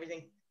up on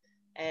everything,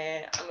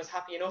 and was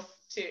happy enough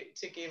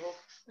to give up,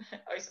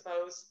 I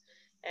suppose.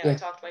 I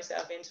talked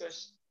myself into it.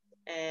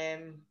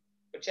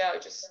 But yeah, I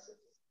just,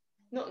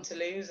 nothing to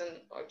lose, and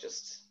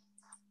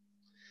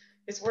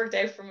it's worked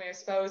out for me. I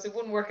suppose it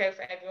wouldn't work out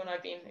for everyone.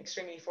 I've been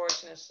extremely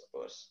fortunate,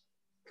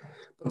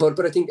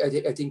 but I think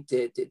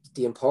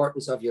the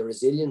importance of your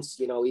resilience,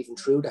 you know, even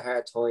through the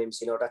hard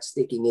times, you know, that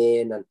sticking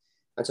in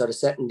and sort of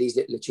setting these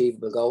little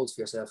achievable goals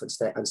for yourself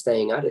and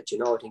staying at it, you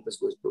know, I think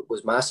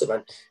was massive,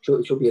 and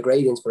should be a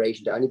great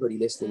inspiration to anybody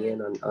listening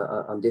in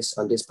on this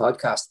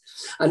podcast.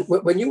 And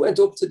when you went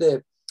up to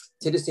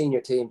the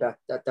senior team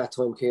that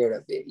time,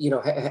 Ciara, you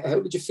know, how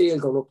did you feel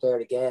going up there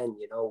again,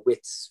 you know,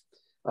 with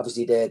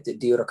obviously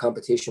the other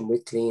competition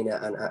with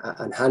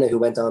Cliona and Hannah, who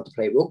went on to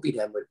play rugby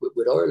then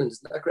with Ireland,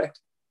 isn't that correct?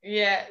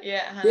 Yeah,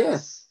 Hannah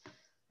was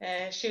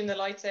shooting the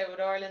lights out with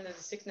Ireland in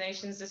the Six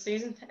Nations this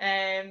season.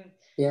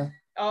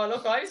 Oh,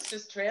 look, I was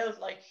just thrilled.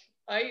 Like,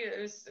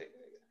 I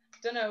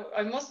don't know,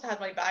 I must have had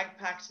my bag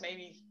packed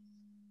maybe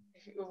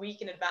a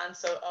week in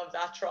advance of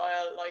that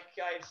trial. Like,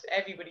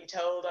 everybody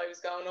told I was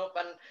going up,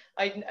 and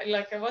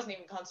I wasn't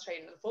even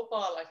concentrating on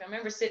football. Like, I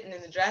remember sitting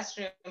in the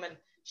dressing room, and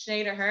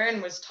Sinead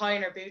Ahern was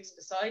tying her boots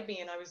beside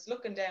me, and I was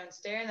looking down,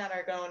 staring at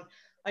her, going,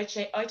 I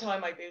tie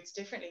my boots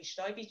differently.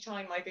 Should I be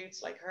tying my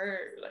boots like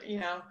her? Like, you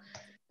know,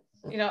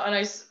 and I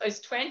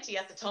was 20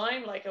 at the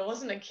time. Like, I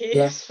wasn't a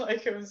kid.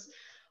 Like, I was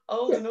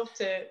old enough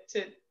to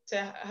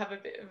to have a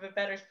bit of a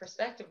better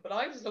perspective. But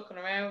I was looking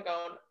around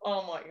going,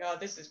 oh my God,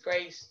 this is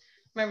great.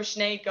 Remember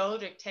Sinead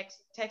Goldrick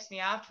text me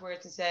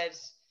afterwards and said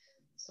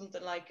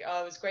something like,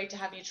 oh, it was great to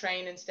have you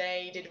training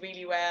today. You did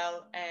really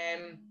well.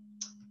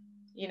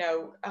 You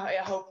know, I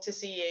hope to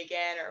see you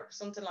again, or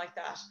something like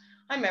that.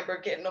 I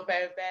remember getting up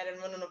out of bed and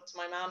running up to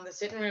my mum in the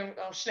sitting room.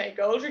 Oh, Sinead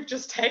Goldrick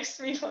just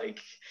texted me, like,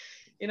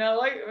 you know,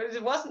 like,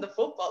 it wasn't the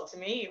football to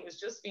me. It was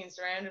just being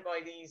surrounded by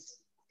these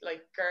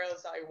like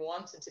girls I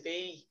wanted to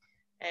be.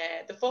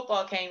 The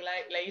football came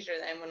later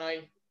then,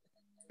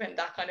 when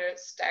that kind of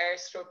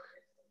starstruck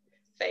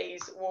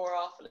phase wore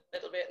off a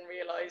little bit and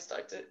realised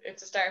I have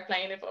to start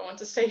playing if I want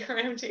to stay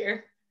around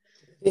here.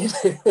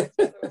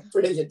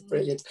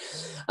 Brilliant.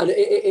 And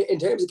in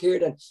terms of Ciara,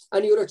 then,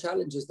 any other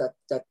challenges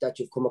that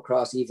you've come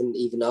across, even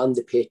on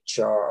the pitch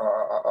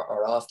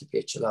or off the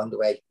pitch along the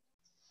way?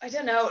 I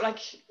don't know. Like,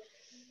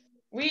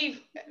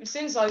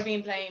 since I've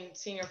been playing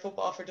senior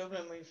football for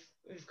Dublin,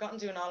 we've gotten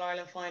to an All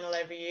Ireland final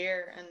every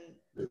year,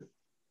 and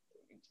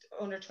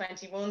under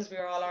 21s we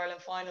were All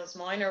Ireland finals.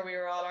 Minor, we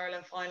were All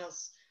Ireland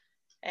finals.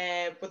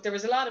 But there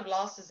was a lot of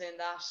losses in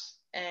that.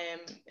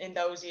 In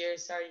those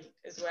years,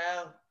 as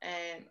well,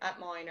 at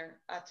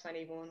minor, at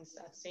 21s,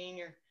 at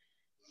senior.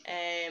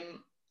 And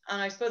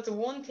I suppose the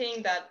one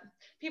thing that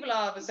people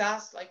always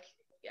ask, like,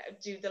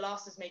 do the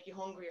losses make you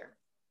hungrier?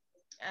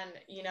 And,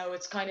 you know,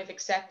 it's kind of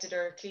accepted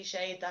or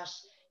cliched that,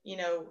 you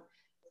know,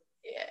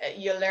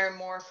 you'll learn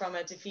more from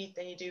a defeat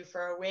than you do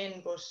for a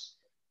win. But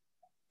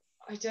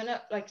I don't know,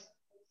 like,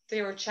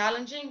 they were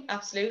challenging,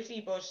 absolutely,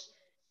 but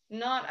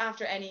not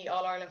after any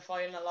All-Ireland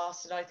final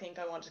loss did I think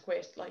I want to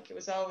quit. Like, it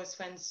was always,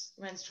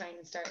 when's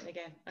training starting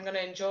again? I'm going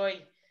to enjoy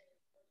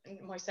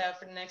myself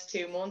for the next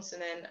 2 months,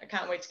 and then I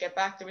can't wait to get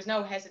back. There was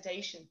no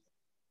hesitation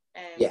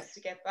to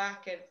get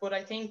back. But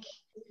I think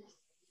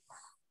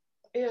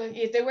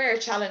they were a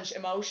challenge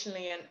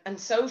emotionally and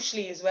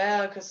socially as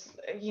well, because,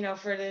 you know,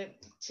 for the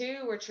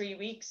 2 or 3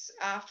 weeks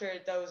after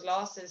those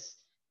losses,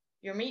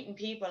 you're meeting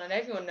people and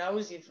everyone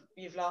knows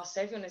you've lost.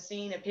 Everyone has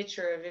seen a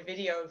picture of a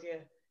video of you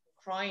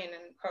crying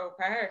in Croke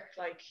Park,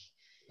 like,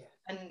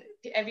 and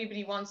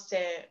everybody wants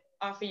to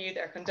offer you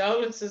their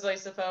condolences, I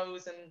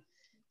suppose. And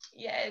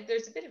yeah,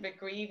 there's a bit of a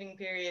grieving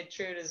period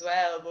through it as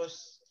well, but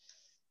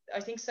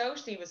I think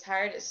socially was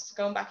hardest,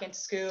 going back into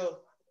school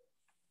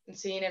and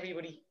seeing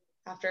everybody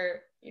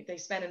after they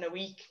spending a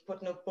week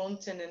putting up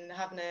bunting and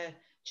having a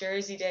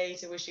jersey day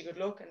to wish you good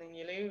luck, and then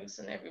you lose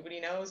and everybody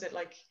knows it.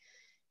 Like,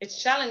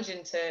 it's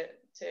challenging to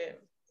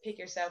pick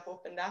yourself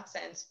up in that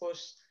sense, but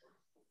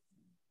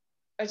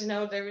I don't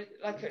know, they were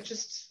like,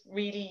 just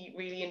really,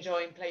 really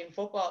enjoying playing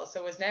football.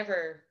 So it's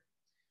never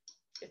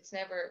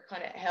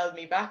kind of held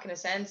me back in a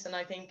sense. And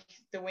I think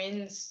the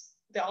wins,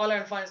 the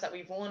All-Ireland finals that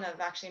we've won have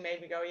actually made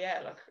me go,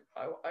 yeah, look,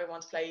 I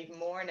want to play even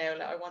more now.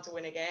 I want to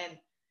win again.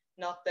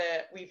 Not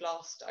that we've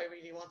lost. I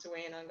really want to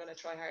win. I'm going to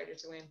try harder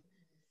to win.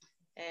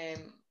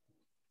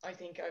 I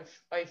think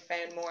I've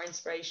found more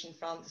inspiration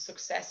from the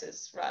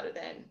successes rather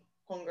than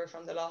hunger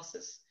from the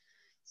losses.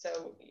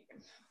 So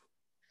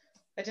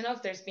I don't know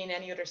if there's been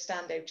any other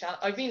standout challenge.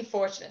 I've been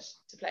fortunate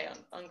to play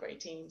on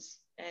great teams.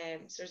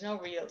 So there's no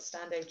real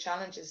standout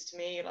challenges to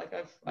me. Like,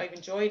 I've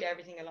enjoyed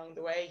everything along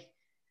the way.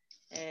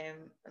 I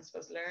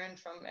suppose learned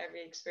from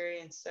every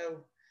experience.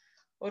 So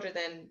other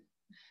than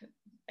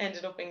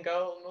ended up in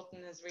goal,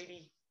 nothing has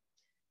really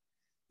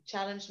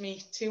challenged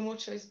me too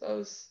much, I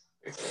suppose.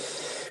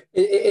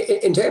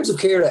 In terms of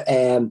Ciara,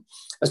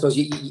 I suppose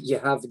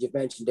you've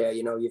mentioned there,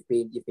 you know, you've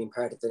been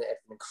part of an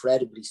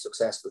incredibly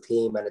successful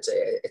team, and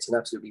it's an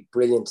absolutely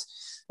brilliant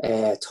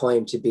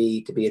time to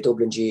be a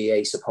Dublin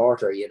GAA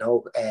supporter, you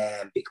know,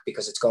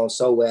 because it's gone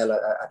so well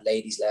at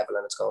ladies level,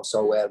 and it's gone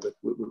so well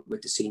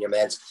with the senior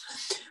men's.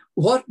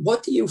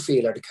 What do you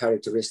feel are the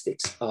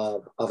characteristics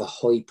of a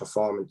high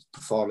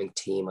performing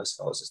team, I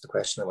suppose, is the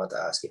question I want to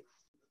ask you.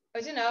 I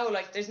don't know,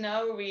 like, there's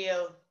no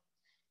real,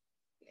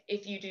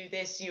 if you do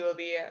this, you will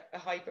be a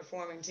high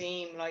performing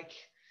team. Like,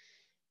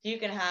 you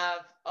can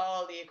have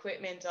all the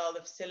equipment, all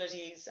the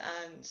facilities,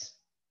 and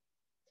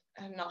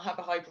not have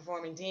a high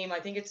performing team. I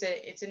think it's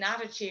an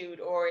attitude,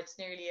 or it's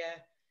nearly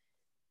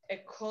a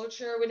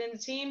culture within the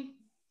team.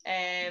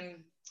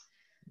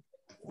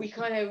 We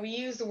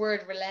use the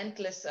word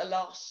relentless a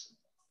lot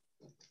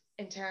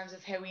in terms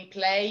of how we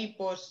play,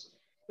 but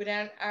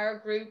within our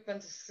group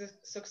and the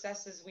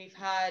successes we've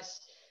had,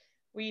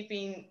 we've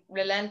been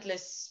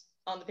relentless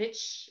on the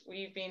pitch.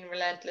 We've been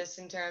relentless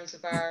in terms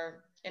of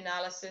our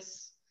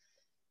analysis,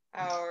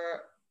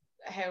 our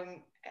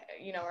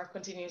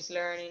continuous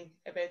learning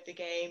about the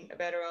game,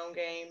 about our own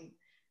game.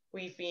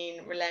 We've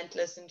been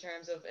relentless in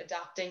terms of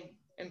adapting,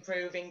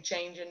 improving,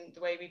 changing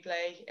the way we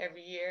play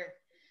every year.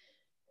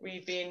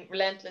 We've been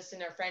relentless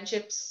in our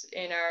friendships,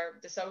 in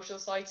the social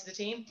sides of the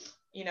team.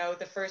 You know,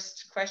 the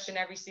first question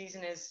every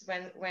season is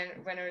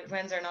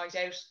when's our night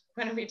out?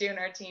 When are we doing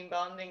our team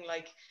bonding?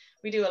 Like,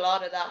 we do a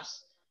lot of that.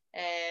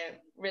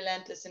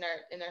 Relentless in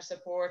our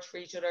support for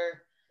each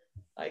other.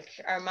 Like,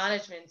 our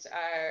management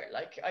are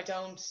like, I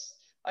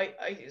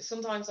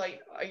sometimes I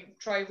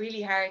try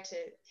really hard to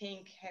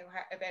think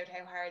about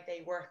how hard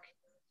they work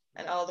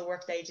and all the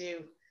work they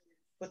do.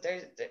 But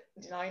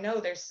I know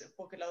there's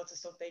bucket loads of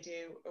stuff they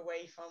do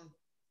away from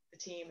the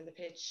team and the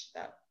pitch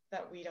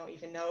that we don't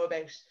even know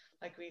about.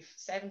 Like, we've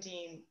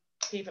 17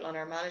 people on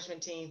our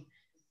management team,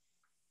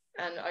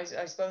 and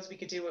I suppose we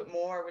could do it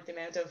more with the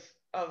amount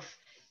of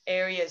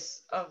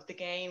areas of the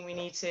game we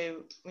need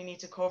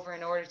to cover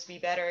in order to be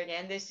better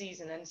again this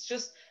season. And it's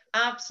just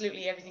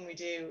absolutely everything we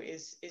do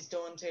is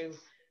done to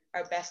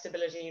our best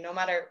ability, no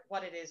matter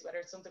what it is, whether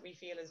it's something we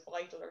feel is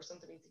vital or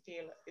something we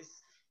feel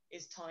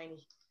is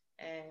tiny.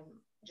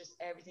 Just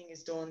everything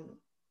is done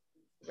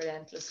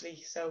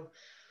relentlessly. So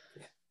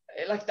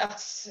like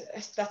that's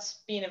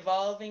been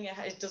evolving.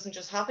 It doesn't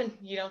just happen.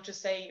 You don't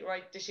just say,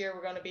 right, this year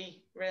we're going to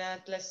be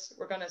relentless,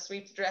 we're going to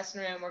sweep the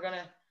dressing room, we're going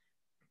to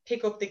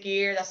pick up the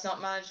gear. That's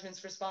not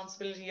management's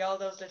responsibility. All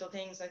those little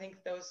things, I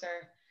think those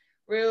are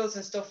rules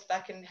and stuff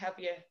that can help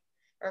you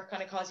or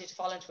kind of cause you to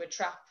fall into a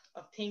trap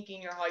of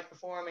thinking you're high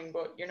performing,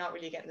 but you're not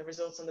really getting the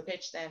results on the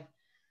pitch then.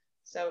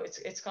 So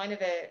it's kind of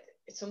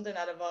it's something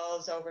that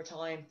evolves over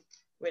time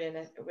within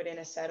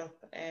a setup,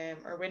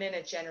 or within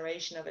a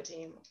generation of a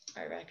team,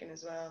 I reckon,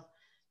 as well.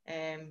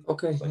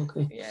 Okay.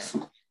 Yeah.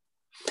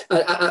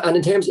 And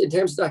in terms of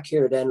that,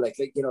 Ciara, then like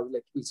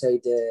we say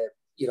the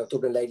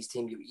Dublin ladies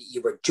team,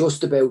 you were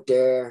just about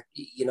there,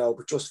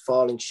 but just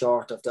falling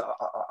short of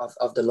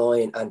the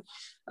line.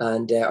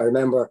 And I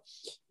remember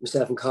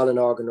myself and Colin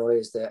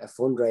organised a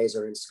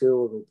fundraiser in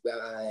school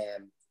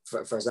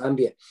for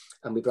Zambia,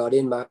 and we brought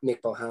in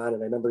Mick Bohan,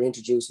 and I remember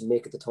introducing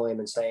Mick at the time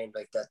and saying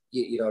like that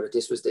that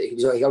this was he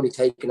was already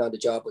taken on the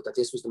job, but that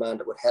this was the man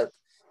that would help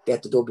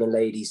get the Dublin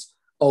ladies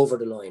over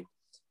the line.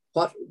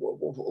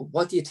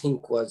 What do you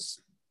think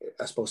was,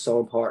 I suppose, so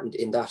important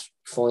in that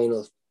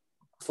final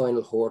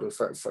hurdle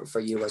for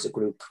you as a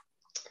group?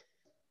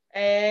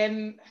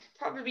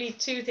 Probably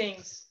two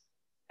things.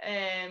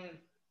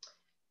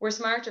 We're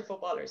smarter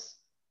footballers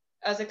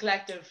as a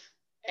collective.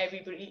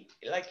 Everybody,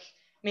 like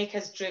Mick,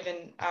 has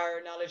driven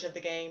our knowledge of the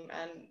game,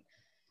 and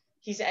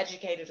he's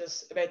educated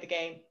us about the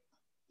game.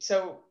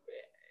 So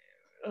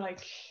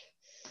like,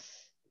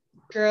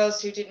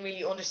 girls who didn't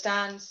really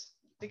understand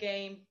the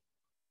game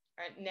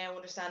now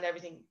understand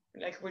everything.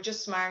 Like, we're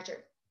just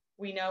smarter.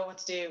 We know what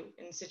to do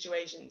in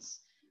situations.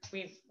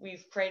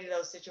 We've created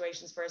those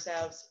situations for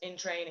ourselves in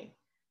training.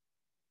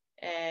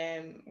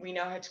 We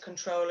know how to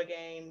control a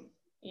game.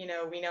 We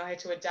know how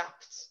to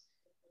adapt.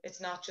 It's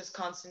not just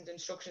constant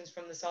instructions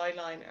from the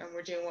sideline and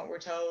we're doing what we're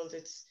told.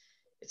 It's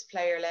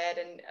player led,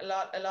 and a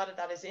lot of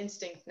that is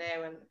instinct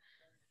now, and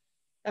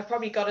that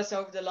probably got us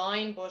over the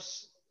line. But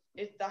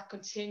that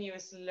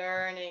continuous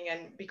learning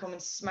and becoming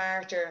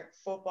smarter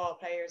football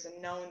players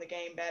and knowing the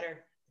game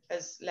better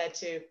has led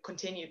to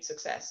continued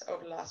success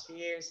over the last few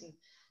years, and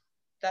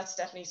that's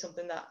definitely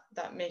something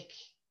that Mick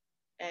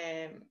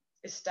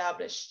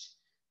established,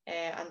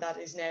 and that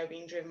is now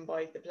being driven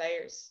by the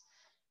players.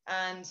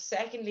 And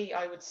secondly,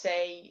 I would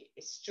say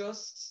it's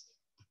just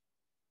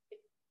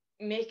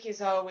Mick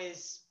is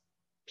always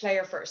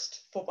player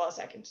first, football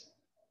second.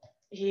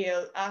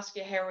 He'll ask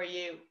you, how are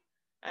you?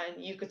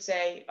 And you could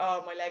say,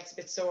 oh, my leg's a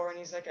bit sore. And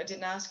he's like, I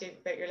didn't ask you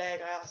about your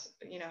leg. I asked,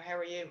 how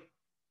are you?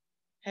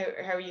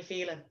 How are you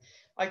feeling?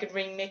 I could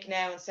ring Mick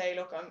now and say,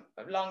 look, I'm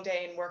a long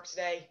day in work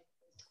today,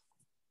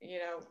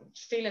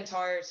 feeling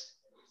tired.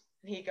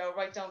 And he'd go,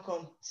 right, don't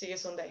come. See you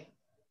Sunday.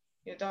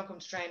 Don't come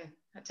to training.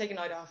 Take a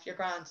night off. You're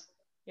grand.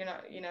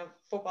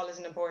 Football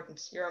isn't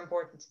important. You're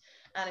important.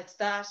 And it's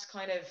that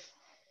kind of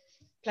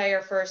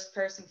player first,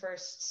 person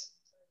first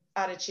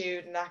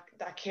attitude, and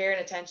that care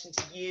and attention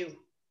to you,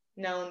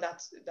 knowing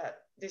that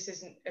this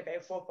isn't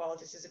about football.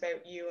 This is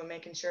about you and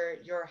making sure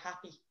you're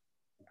happy.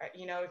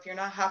 If you're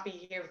not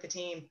happy here with the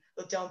team,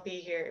 well, don't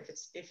be here.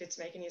 If it's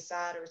making you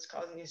sad or it's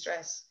causing you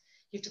stress,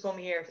 you have to come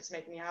here if it's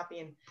making you happy.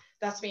 And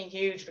that's been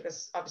huge,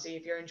 because obviously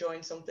if you're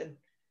enjoying something,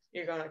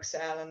 you're going to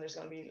excel, and there's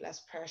going to be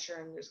less pressure,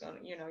 and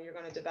you're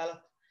going to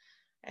develop.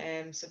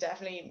 So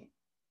definitely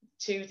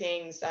two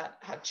things that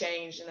have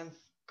changed and have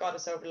got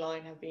us over the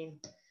line have been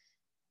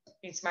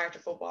smarter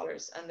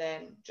footballers, and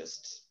then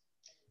just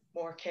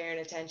more care and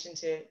attention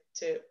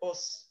to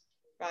us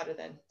rather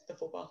than the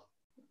football.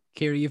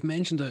 Ciara, you've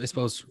mentioned, I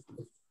suppose,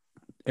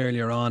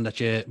 earlier on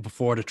that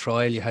before the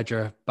trial, you had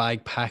your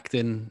bag packed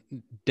in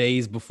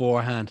days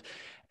beforehand.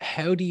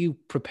 How do you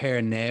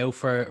prepare now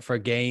for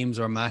games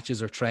or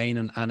matches or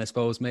training? And I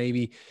suppose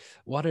maybe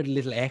what are the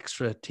little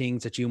extra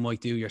things that you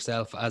might do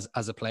yourself as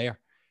a player?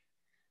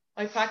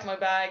 I pack my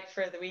bag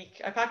for the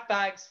week. I pack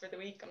bags for the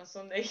week on a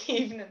Sunday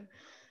evening.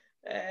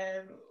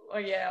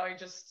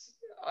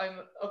 I'm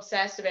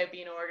obsessed about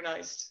being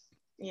organised.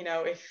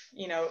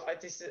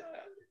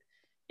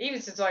 Even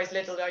since I was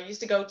little, I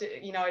used to go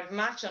to, I'd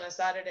match on a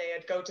Saturday.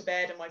 I'd go to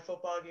bed in my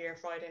football gear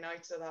Friday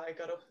night so that I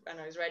got up and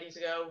I was ready to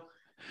go.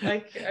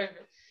 Like,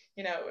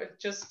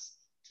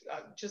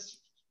 just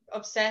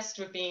obsessed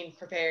with being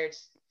prepared.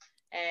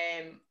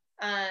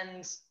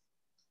 And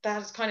that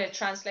has kind of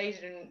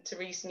translated into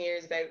recent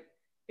years about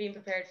being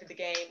prepared for the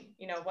game.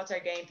 What's our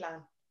game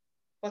plan?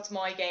 What's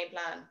my game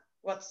plan?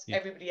 What's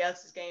everybody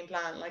else's game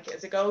plan? Like,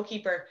 as a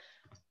goalkeeper,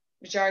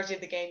 majority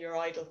of the game you're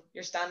idle,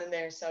 you're standing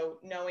there. So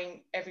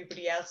knowing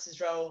everybody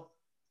else's role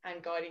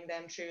and guiding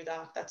them through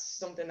that, that's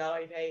something that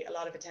I pay a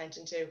lot of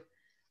attention to.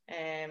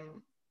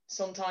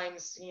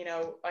 Sometimes, you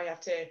know, I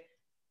have to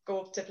go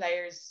up to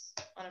players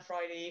on a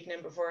Friday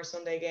evening before a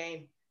Sunday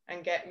game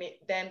and get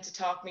them to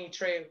talk me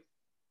through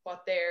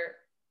what their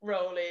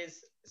role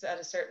is at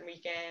a certain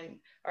weekend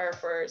or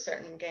for a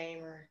certain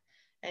game or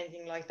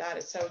anything like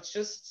that. So it's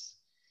just,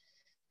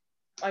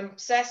 I'm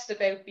obsessed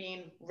about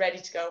being ready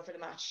to go for the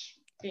match,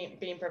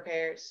 being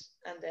prepared,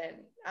 and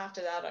then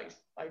after that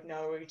I've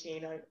no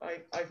routine.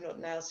 I've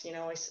nothing else. You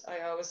know, I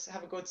always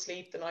have a good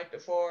sleep the night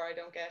before. I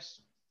don't get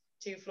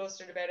too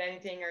flustered about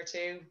anything or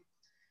too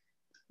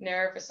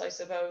nervous, I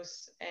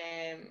suppose.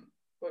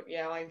 But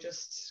yeah, I'm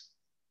just,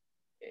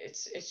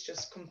 it's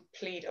just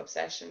complete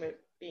obsession with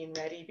being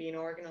ready, being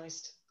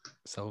organised.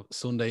 So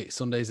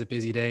Sunday's a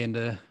busy day in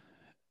the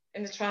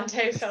Trant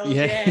household.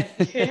 Yeah.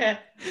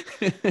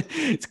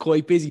 It's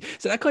quite busy.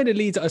 So that kind of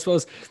leads, I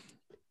suppose,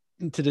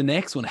 to the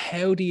next one.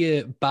 How do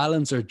you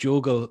balance or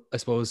juggle, I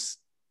suppose,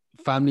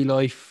 family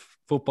life,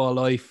 football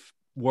life,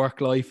 work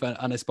life,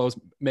 and I suppose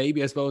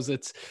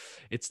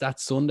it's that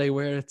Sunday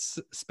where it's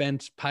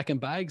spent packing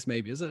bags,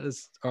 maybe, is it?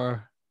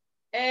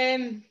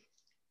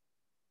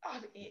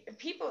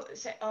 People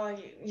say, oh,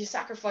 you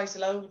sacrifice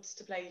loads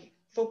to play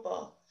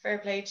football. Fair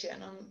play to you.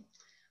 And I'm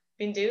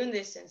been doing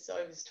this since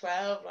I was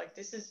 12. Like,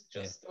 this is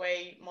just the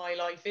way my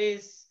life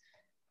is.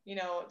 You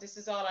know, this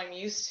is all I'm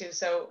used to.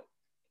 So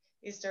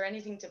is there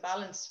anything to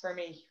balance for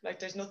me? Like,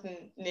 there's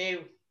nothing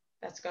new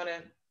that's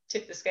gonna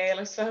tip the scale,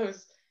 I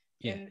suppose,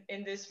 in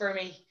this for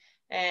me.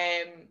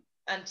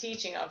 And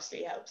teaching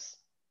obviously helps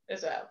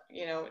as well.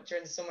 You know,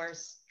 during the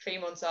summers, 3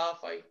 months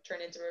off, I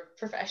turn into a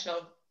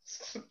professional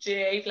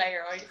GA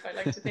player, I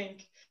like to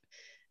think.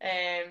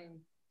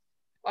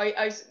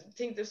 I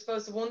think, I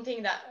suppose, the one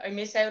thing that I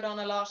miss out on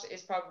a lot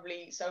is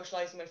probably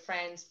socialising with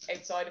friends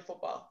outside of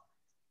football.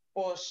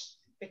 But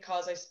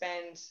because I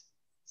spend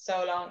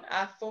so long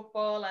at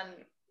football and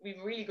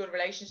we've really good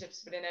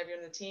relationships within everyone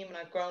in the team, and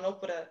I've grown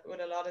up with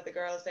a lot of the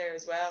girls there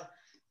as well,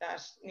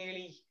 that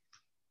nearly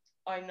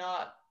I'm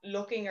not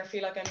looking or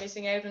feel like I'm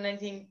missing out on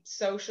anything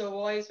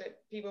social-wise with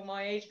people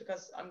my age,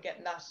 because I'm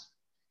getting that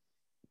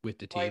with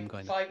the team,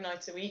 five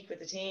nights a week with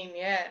the team.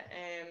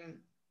 And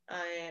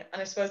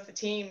I suppose the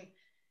team,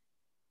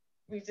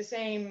 we've the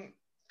same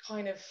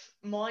kind of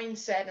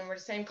mindset and we're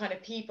the same kind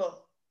of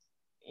people.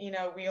 You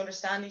know, we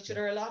understand each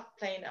other a lot,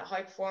 playing a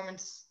high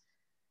performance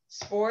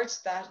sport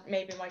that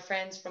maybe my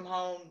friends from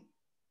home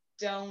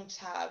don't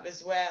have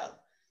as well.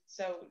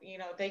 So, you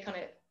know,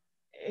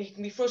 it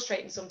can be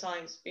frustrating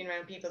sometimes being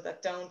around people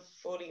that don't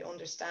fully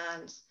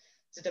understand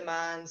the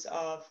demands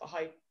of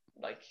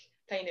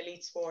playing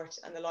elite sport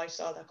and the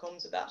lifestyle that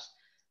comes with that.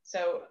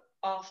 So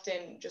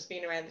often just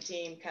being around the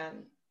team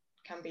can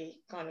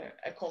be kind of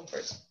a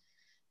comfort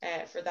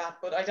for that.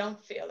 But I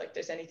don't feel like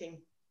there's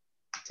anything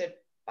to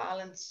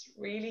balance,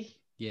 really.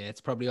 Yeah,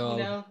 it's probably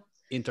all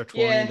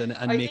intertwined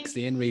and mixed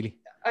in, really.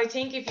 I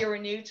think if you were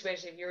new to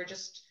it, if you were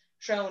just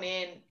thrown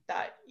in,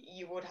 that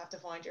you would have to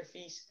find your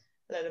feet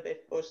a little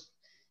bit. But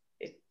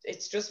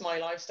it's just my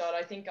lifestyle.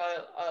 I think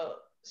I'll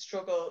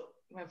struggle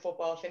when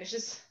football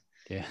finishes.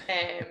 Yeah.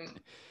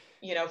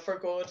 You know, for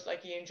good.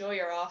 Like, you enjoy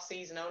your off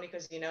season only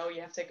because you know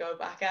you have to go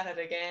back at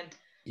it again.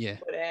 Yeah.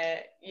 But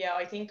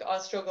I think I'll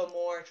struggle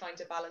more trying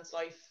to balance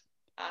life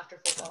after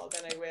football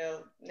than I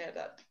will now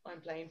that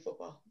I'm playing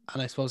football.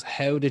 And I suppose,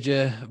 how did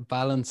you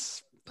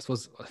balance, I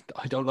suppose,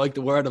 I don't like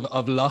the word of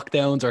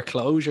lockdowns or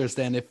closures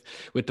then, if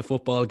with the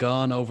football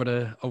gone over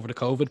the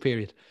COVID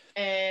period?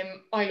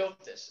 I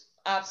loved it.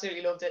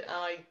 Absolutely loved it. And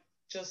I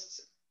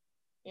just,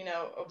 you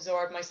know,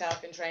 absorbed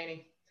myself in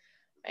training.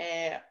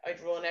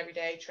 I'd run every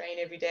day, train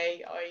every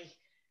day.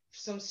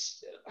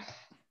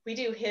 We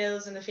do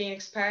hills in the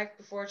Phoenix Park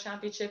before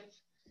championship,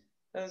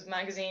 those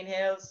magazine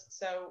hills.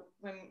 So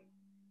when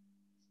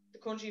the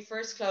country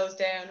first closed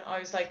down, I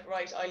was like,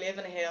 right, I live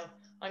in a hill.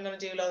 I'm going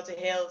to do loads of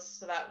hills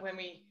so that when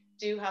we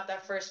do have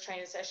that first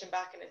training session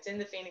back and it's in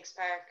the Phoenix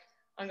Park,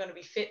 I'm going to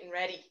be fit and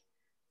ready.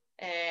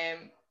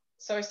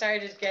 So I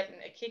started getting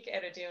a kick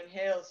out of doing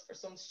hills for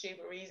some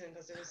stupid reason,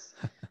 because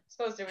I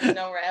suppose there was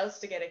nowhere else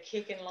to get a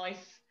kick in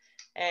life.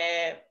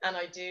 And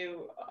I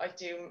do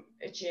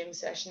a gym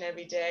session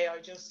every day.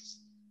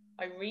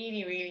 I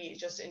really, really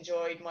just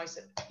enjoyed my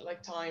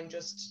time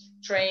just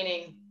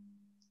training,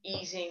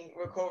 eating,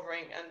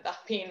 recovering, and that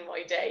being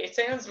my day. It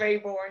sounds very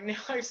boring now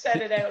I've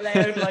said it out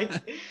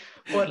loud,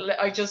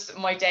 but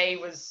my day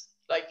was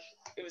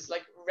it was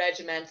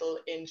regimental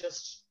in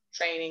just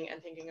training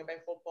and thinking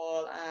about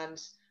football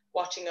and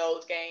watching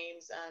old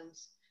games and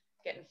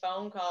getting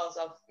phone calls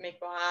of Mick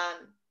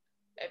Bohan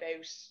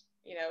about,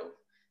 you know,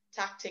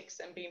 tactics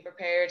and being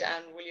prepared,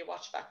 and will you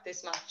watch back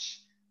this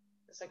match?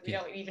 It's like, we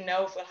don't even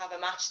know if we'll have a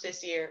match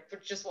this year,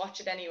 but just watch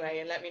it anyway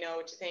and let me know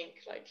what you think.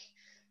 Like,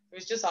 it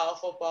was just all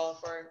football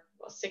for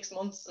 6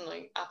 months, and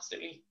I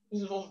absolutely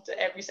loved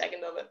every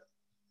second of it.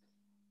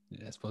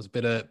 Yeah, I suppose a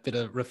bit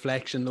of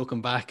reflection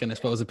looking back, and I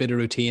suppose a bit of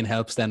routine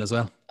helps then as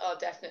well. Oh,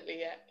 definitely,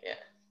 yeah.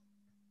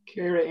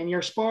 Ciara, in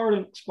your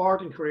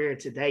sporting career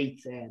to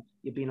date,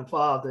 you've been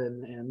involved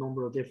in a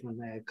number of different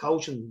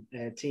coaching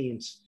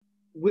teams.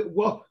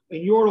 What,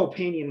 in your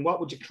opinion, what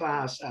would you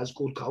class as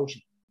good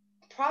coaching?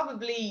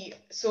 Probably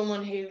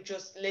someone who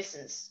just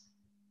listens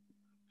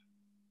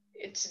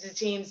to the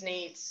team's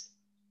needs.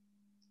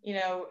 You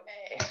know,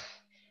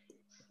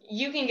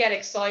 you can get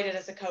excited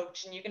as a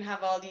coach and you can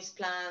have all these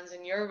plans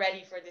and you're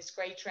ready for this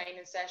great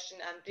training session.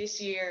 And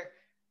this year,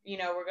 you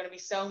know, we're going to be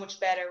so much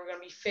better. We're going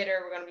to be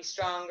fitter. We're going to be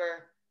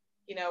stronger.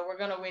 You know, we're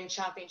going to win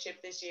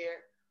championship this year.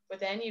 But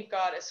then you've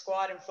got a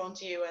squad in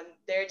front of you and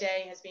their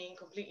day has been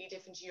completely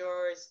different to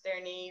yours.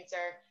 Their needs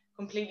are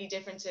completely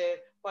different to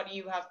what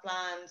you have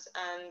planned.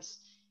 And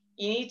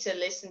you need to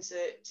listen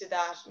to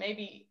that,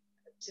 maybe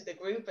to the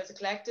group as a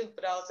collective,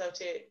 but also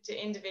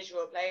to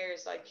individual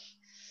players. Like,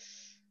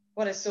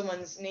 what is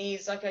someone's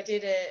needs? Like, I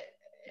did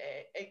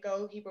a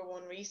goalkeeper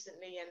one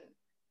recently, and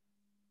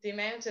the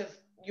amount of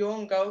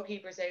young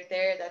goalkeepers out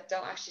there that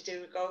don't actually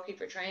do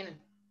goalkeeper training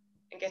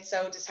and get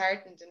so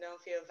disheartened and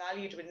don't feel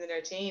valued within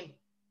their team,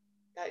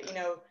 that, you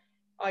know,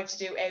 I have to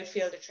do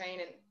outfielder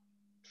training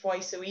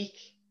twice a week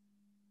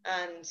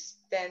and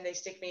then they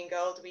stick me in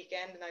goal the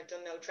weekend and I've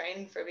done no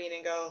training for being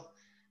in goal,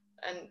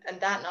 and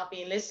that not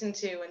being listened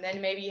to. And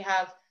then maybe you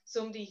have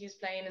somebody who's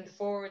playing in the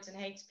forwards and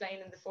hates playing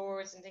in the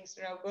forwards and thinks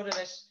they're no good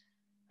at it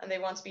and they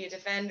want to be a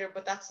defender,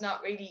 but that's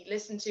not really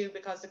listened to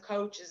because the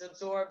coach is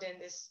absorbed in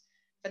this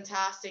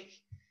fantastic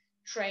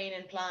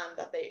training plan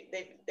that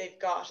they've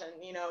got,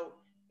 and, you know,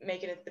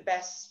 making it the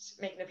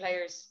best, making the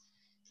players,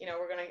 you know,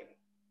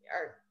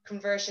 our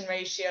conversion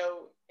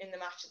ratio in the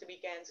match at the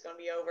weekend is going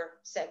to be over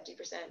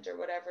 70% or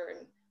whatever,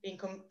 and being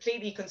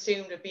completely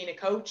consumed with being a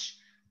coach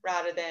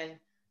rather than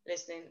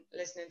listening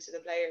to the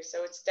players.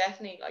 So it's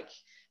definitely like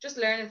just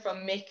learning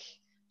from Mick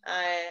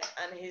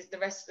and the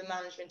rest of the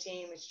management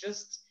team. It's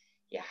just,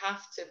 you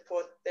have to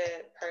put the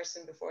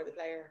person before the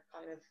player,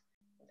 kind of,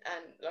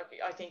 and like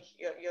I think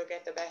you'll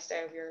get the best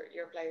out of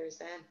your players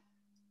then.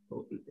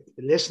 Well,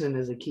 listening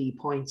is a key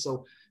point.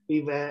 So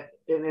we've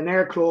in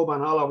our club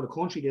and all over the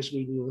country this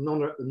week, we have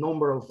a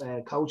number of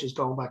coaches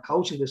going back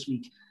coaching this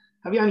week.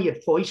 Have you any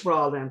advice for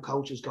all them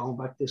coaches going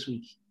back this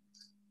week?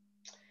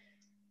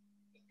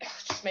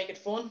 Just make it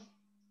fun,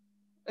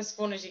 as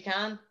fun as you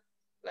can.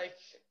 Like,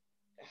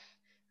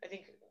 I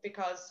think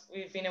because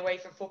we've been away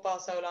from football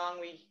so long,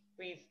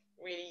 we've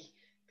really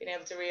been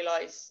able to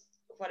realise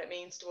what it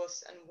means to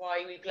us and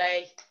why we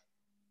play.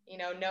 You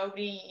know,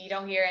 you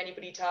don't hear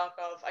anybody talk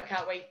of, I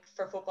can't wait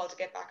for football to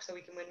get back so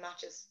we can win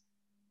matches.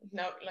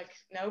 No, like,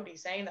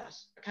 nobody's saying that.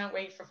 I can't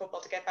wait for football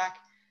to get back,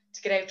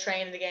 to get out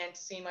training again, to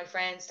see my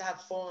friends, to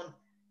have fun,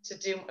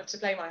 to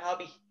play my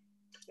hobby.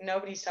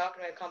 Nobody's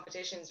talking about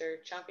competitions or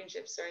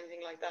championships or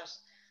anything like that.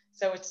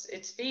 So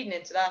it's feeding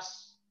into that.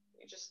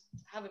 You just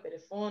have a bit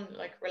of fun,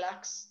 like,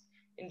 relax,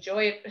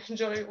 enjoy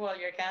it while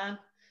you can,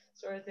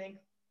 sort of thing.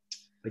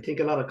 I think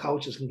a lot of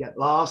coaches can get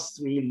lost,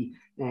 really.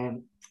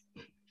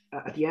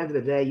 At the end of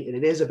the day,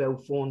 it is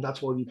about fun.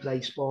 That's why we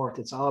play sport.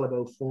 It's all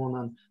about fun.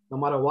 And no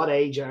matter what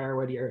age you are,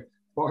 whether you're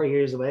 4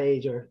 years of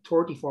age or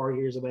 34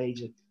 years of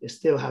age, it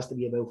still has to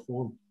be about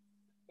fun.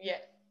 Yeah,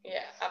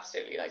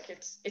 absolutely. Like,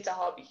 it's a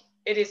hobby.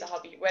 It is a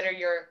hobby. Whether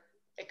you're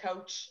a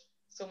coach,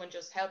 someone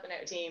just helping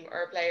out a team,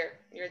 or a player,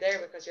 you're there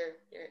because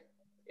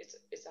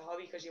it's a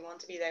hobby because you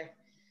want to be there.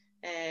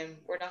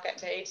 We're not getting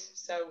paid,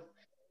 so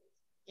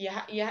you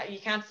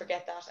can't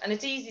forget that. And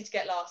it's easy to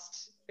get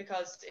lost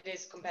because it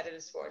is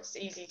competitive sports.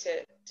 It's easy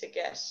to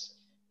get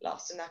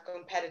lost in that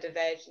competitive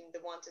edge and the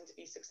wanting to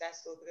be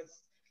successful,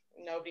 because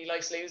nobody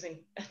likes losing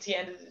at the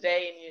end of the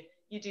day, and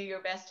you do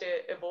your best to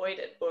avoid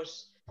it. But,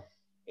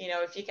 you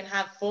know, if you can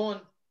have fun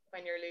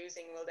when you're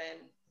losing, well then,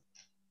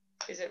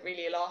 is it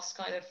really a loss,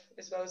 kind of,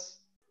 I suppose?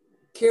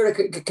 Ciara,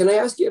 can I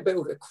ask you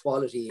about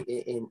equality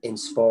in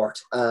sport,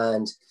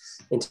 and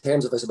in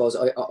terms of, I suppose,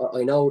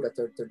 I know that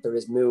there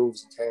is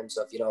moves in terms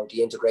of, you know,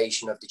 the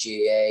integration of the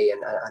GAA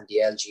and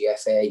the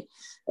LGFA.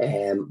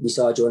 We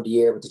saw during the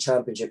year with the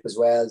championship as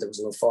well, there was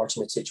an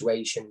unfortunate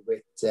situation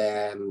with,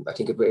 I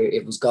think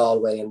it was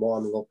Galway and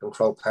warming up in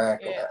Croke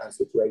Park, and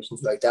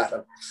situations like that.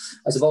 And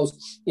I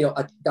suppose, you know,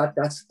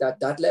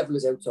 that level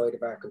is outside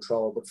of our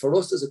control. But for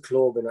us as a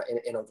club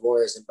in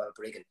O'Dwyer's and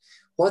Balbriggan,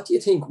 what do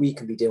you think we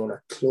can be doing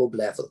at club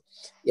level,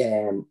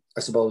 I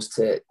suppose,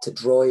 to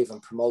drive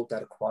and promote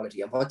that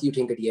equality? And what do you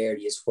think are the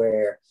areas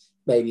where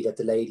maybe that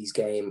the ladies'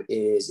 game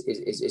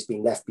is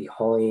being left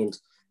behind,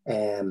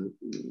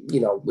 you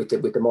know, with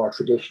the more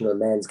traditional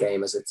men's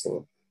game as it's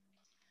seen?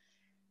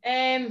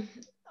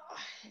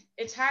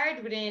 It's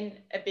hard within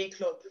a big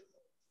club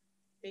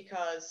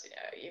because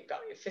you've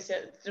got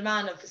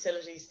demand on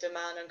facilities,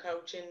 demand on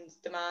coaching,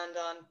 demand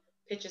on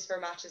pitches for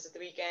matches at the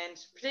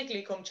weekend,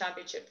 particularly come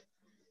championship.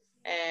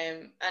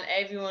 And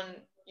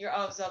everyone, you're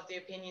always of the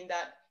opinion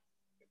that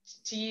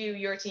to you,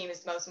 your team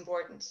is the most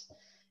important.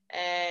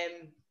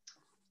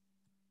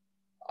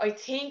 I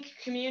think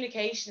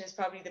communication is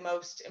probably the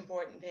most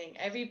important thing.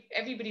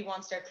 Everybody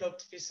wants their club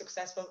to be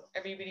successful.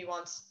 Everybody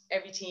wants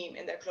every team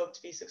in their club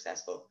to be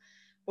successful.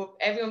 But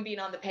everyone being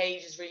on the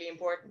page is really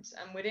important.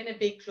 And within a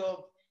big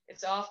club,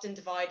 it's often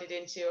divided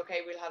into, okay,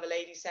 we'll have a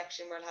ladies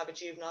section, we'll have a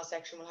juvenile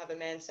section, we'll have a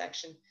men's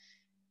section,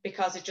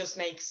 because it just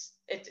makes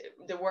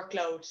the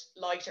workload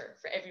lighter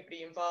for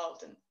everybody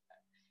involved.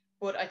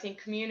 But I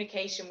think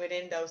communication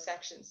within those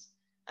sections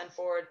and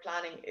forward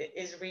planning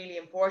is really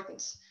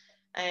important.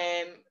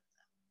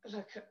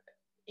 Look,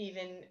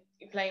 even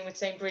playing with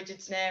St.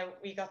 Bridget's now,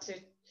 we got to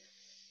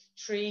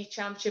 3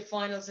 championship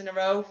finals in a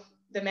row.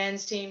 The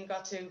men's team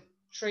got to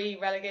 3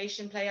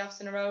 relegation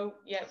playoffs in a row,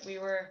 yet we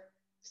were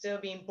still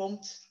being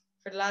bumped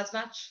for the lads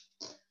match.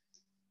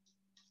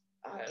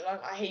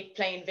 I hate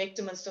playing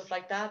victim and stuff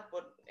like that,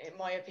 but in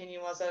my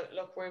opinion was that,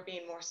 look, we're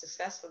being more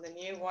successful than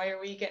you. Why are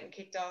we getting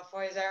kicked off?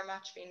 Why is our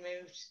match being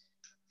moved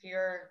for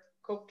your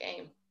cup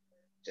game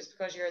just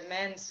because you're the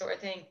men's sort of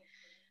thing?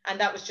 And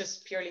that was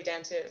just purely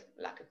down to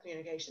lack of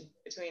communication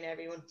between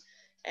everyone.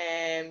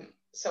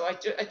 So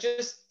I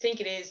just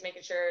think it is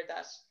making sure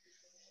that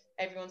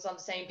everyone's on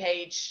the same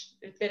page,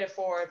 a bit of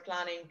forward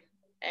planning,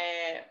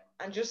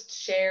 and just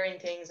sharing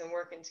things and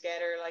working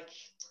together. Like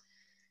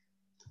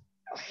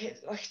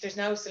there's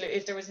no solution.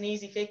 If there was an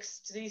easy fix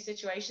to these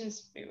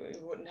situations, we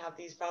wouldn't have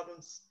these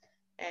problems.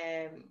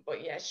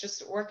 But yeah, it's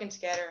just working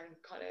together and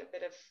kind of a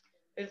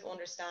bit of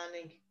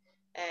understanding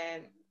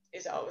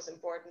is always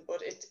important.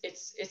 But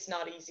it's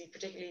not easy,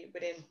 particularly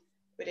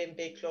within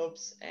big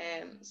clubs.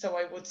 So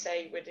I would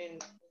say within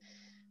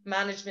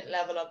management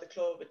level of the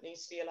club, it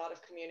needs to be a lot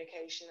of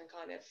communication and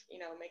kind of,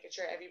 making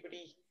sure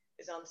everybody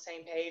is on the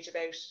same page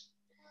about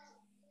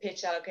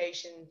pitch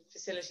allocation,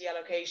 facility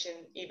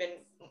allocation, even,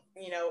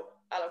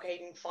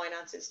 allocating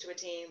finances to a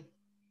team,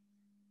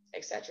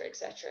 etc.,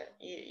 etc.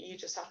 You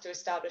just have to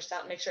establish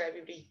that and make sure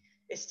everybody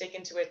is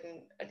sticking to it.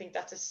 And I think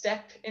that's a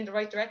step in the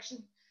right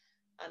direction.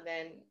 And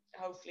then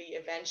hopefully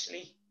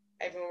eventually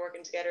everyone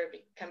working together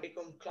can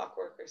become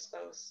clockwork, I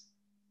suppose.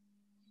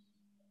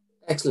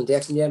 Excellent.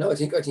 Yeah, no, I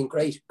think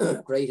great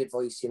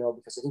advice,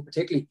 because I think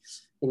particularly,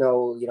 in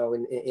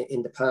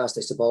the past,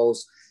 I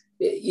suppose,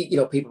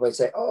 people might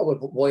say, oh, well,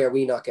 why are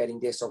we not getting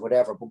this or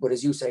whatever? But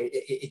as you say,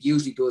 it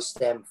usually does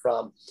stem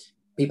from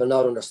people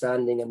not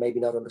understanding, and maybe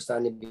not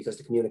understanding because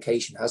the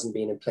communication hasn't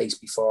been in place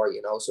before,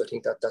 So I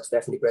think that's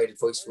definitely great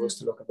advice for us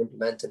to look at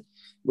implementing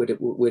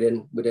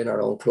within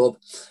our own club.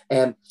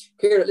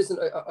 Ciara, listen,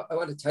 I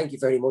want to thank you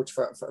very much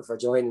for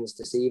joining us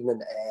this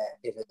evening.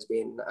 It has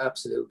been an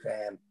absolute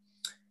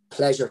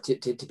pleasure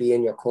to be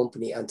in your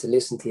company and to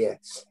listen to you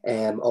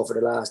over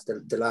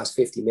the last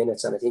 50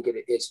 minutes. And I think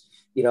it is,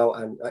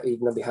 and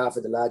even on behalf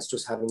of the lads,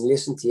 just having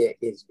listened to you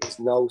is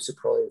no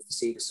surprise to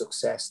see the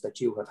success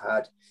that you have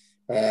had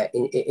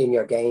in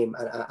your game.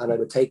 And I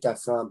would take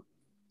that from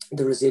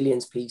the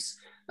resilience piece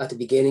at the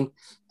beginning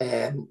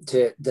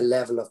to the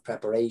level of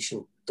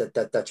preparation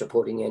that you're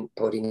putting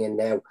in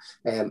now,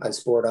 and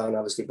spurred on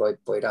obviously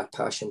by that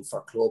passion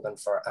for club and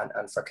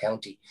for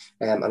county.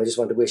 And I just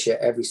want to wish you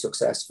every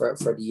success for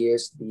the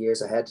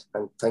years ahead.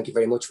 And thank you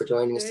very much for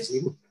joining us this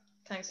evening.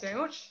 Thanks very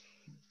much.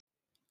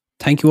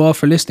 Thank you all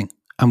for listening,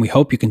 and we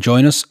hope you can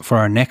join us for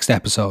our next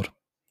episode.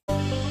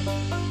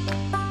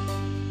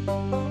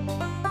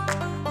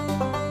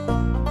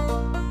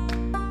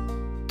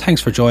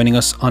 Thanks for joining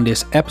us on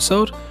this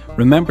episode.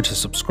 Remember to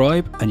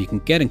subscribe, and you can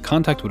get in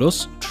contact with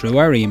us through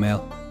our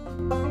email.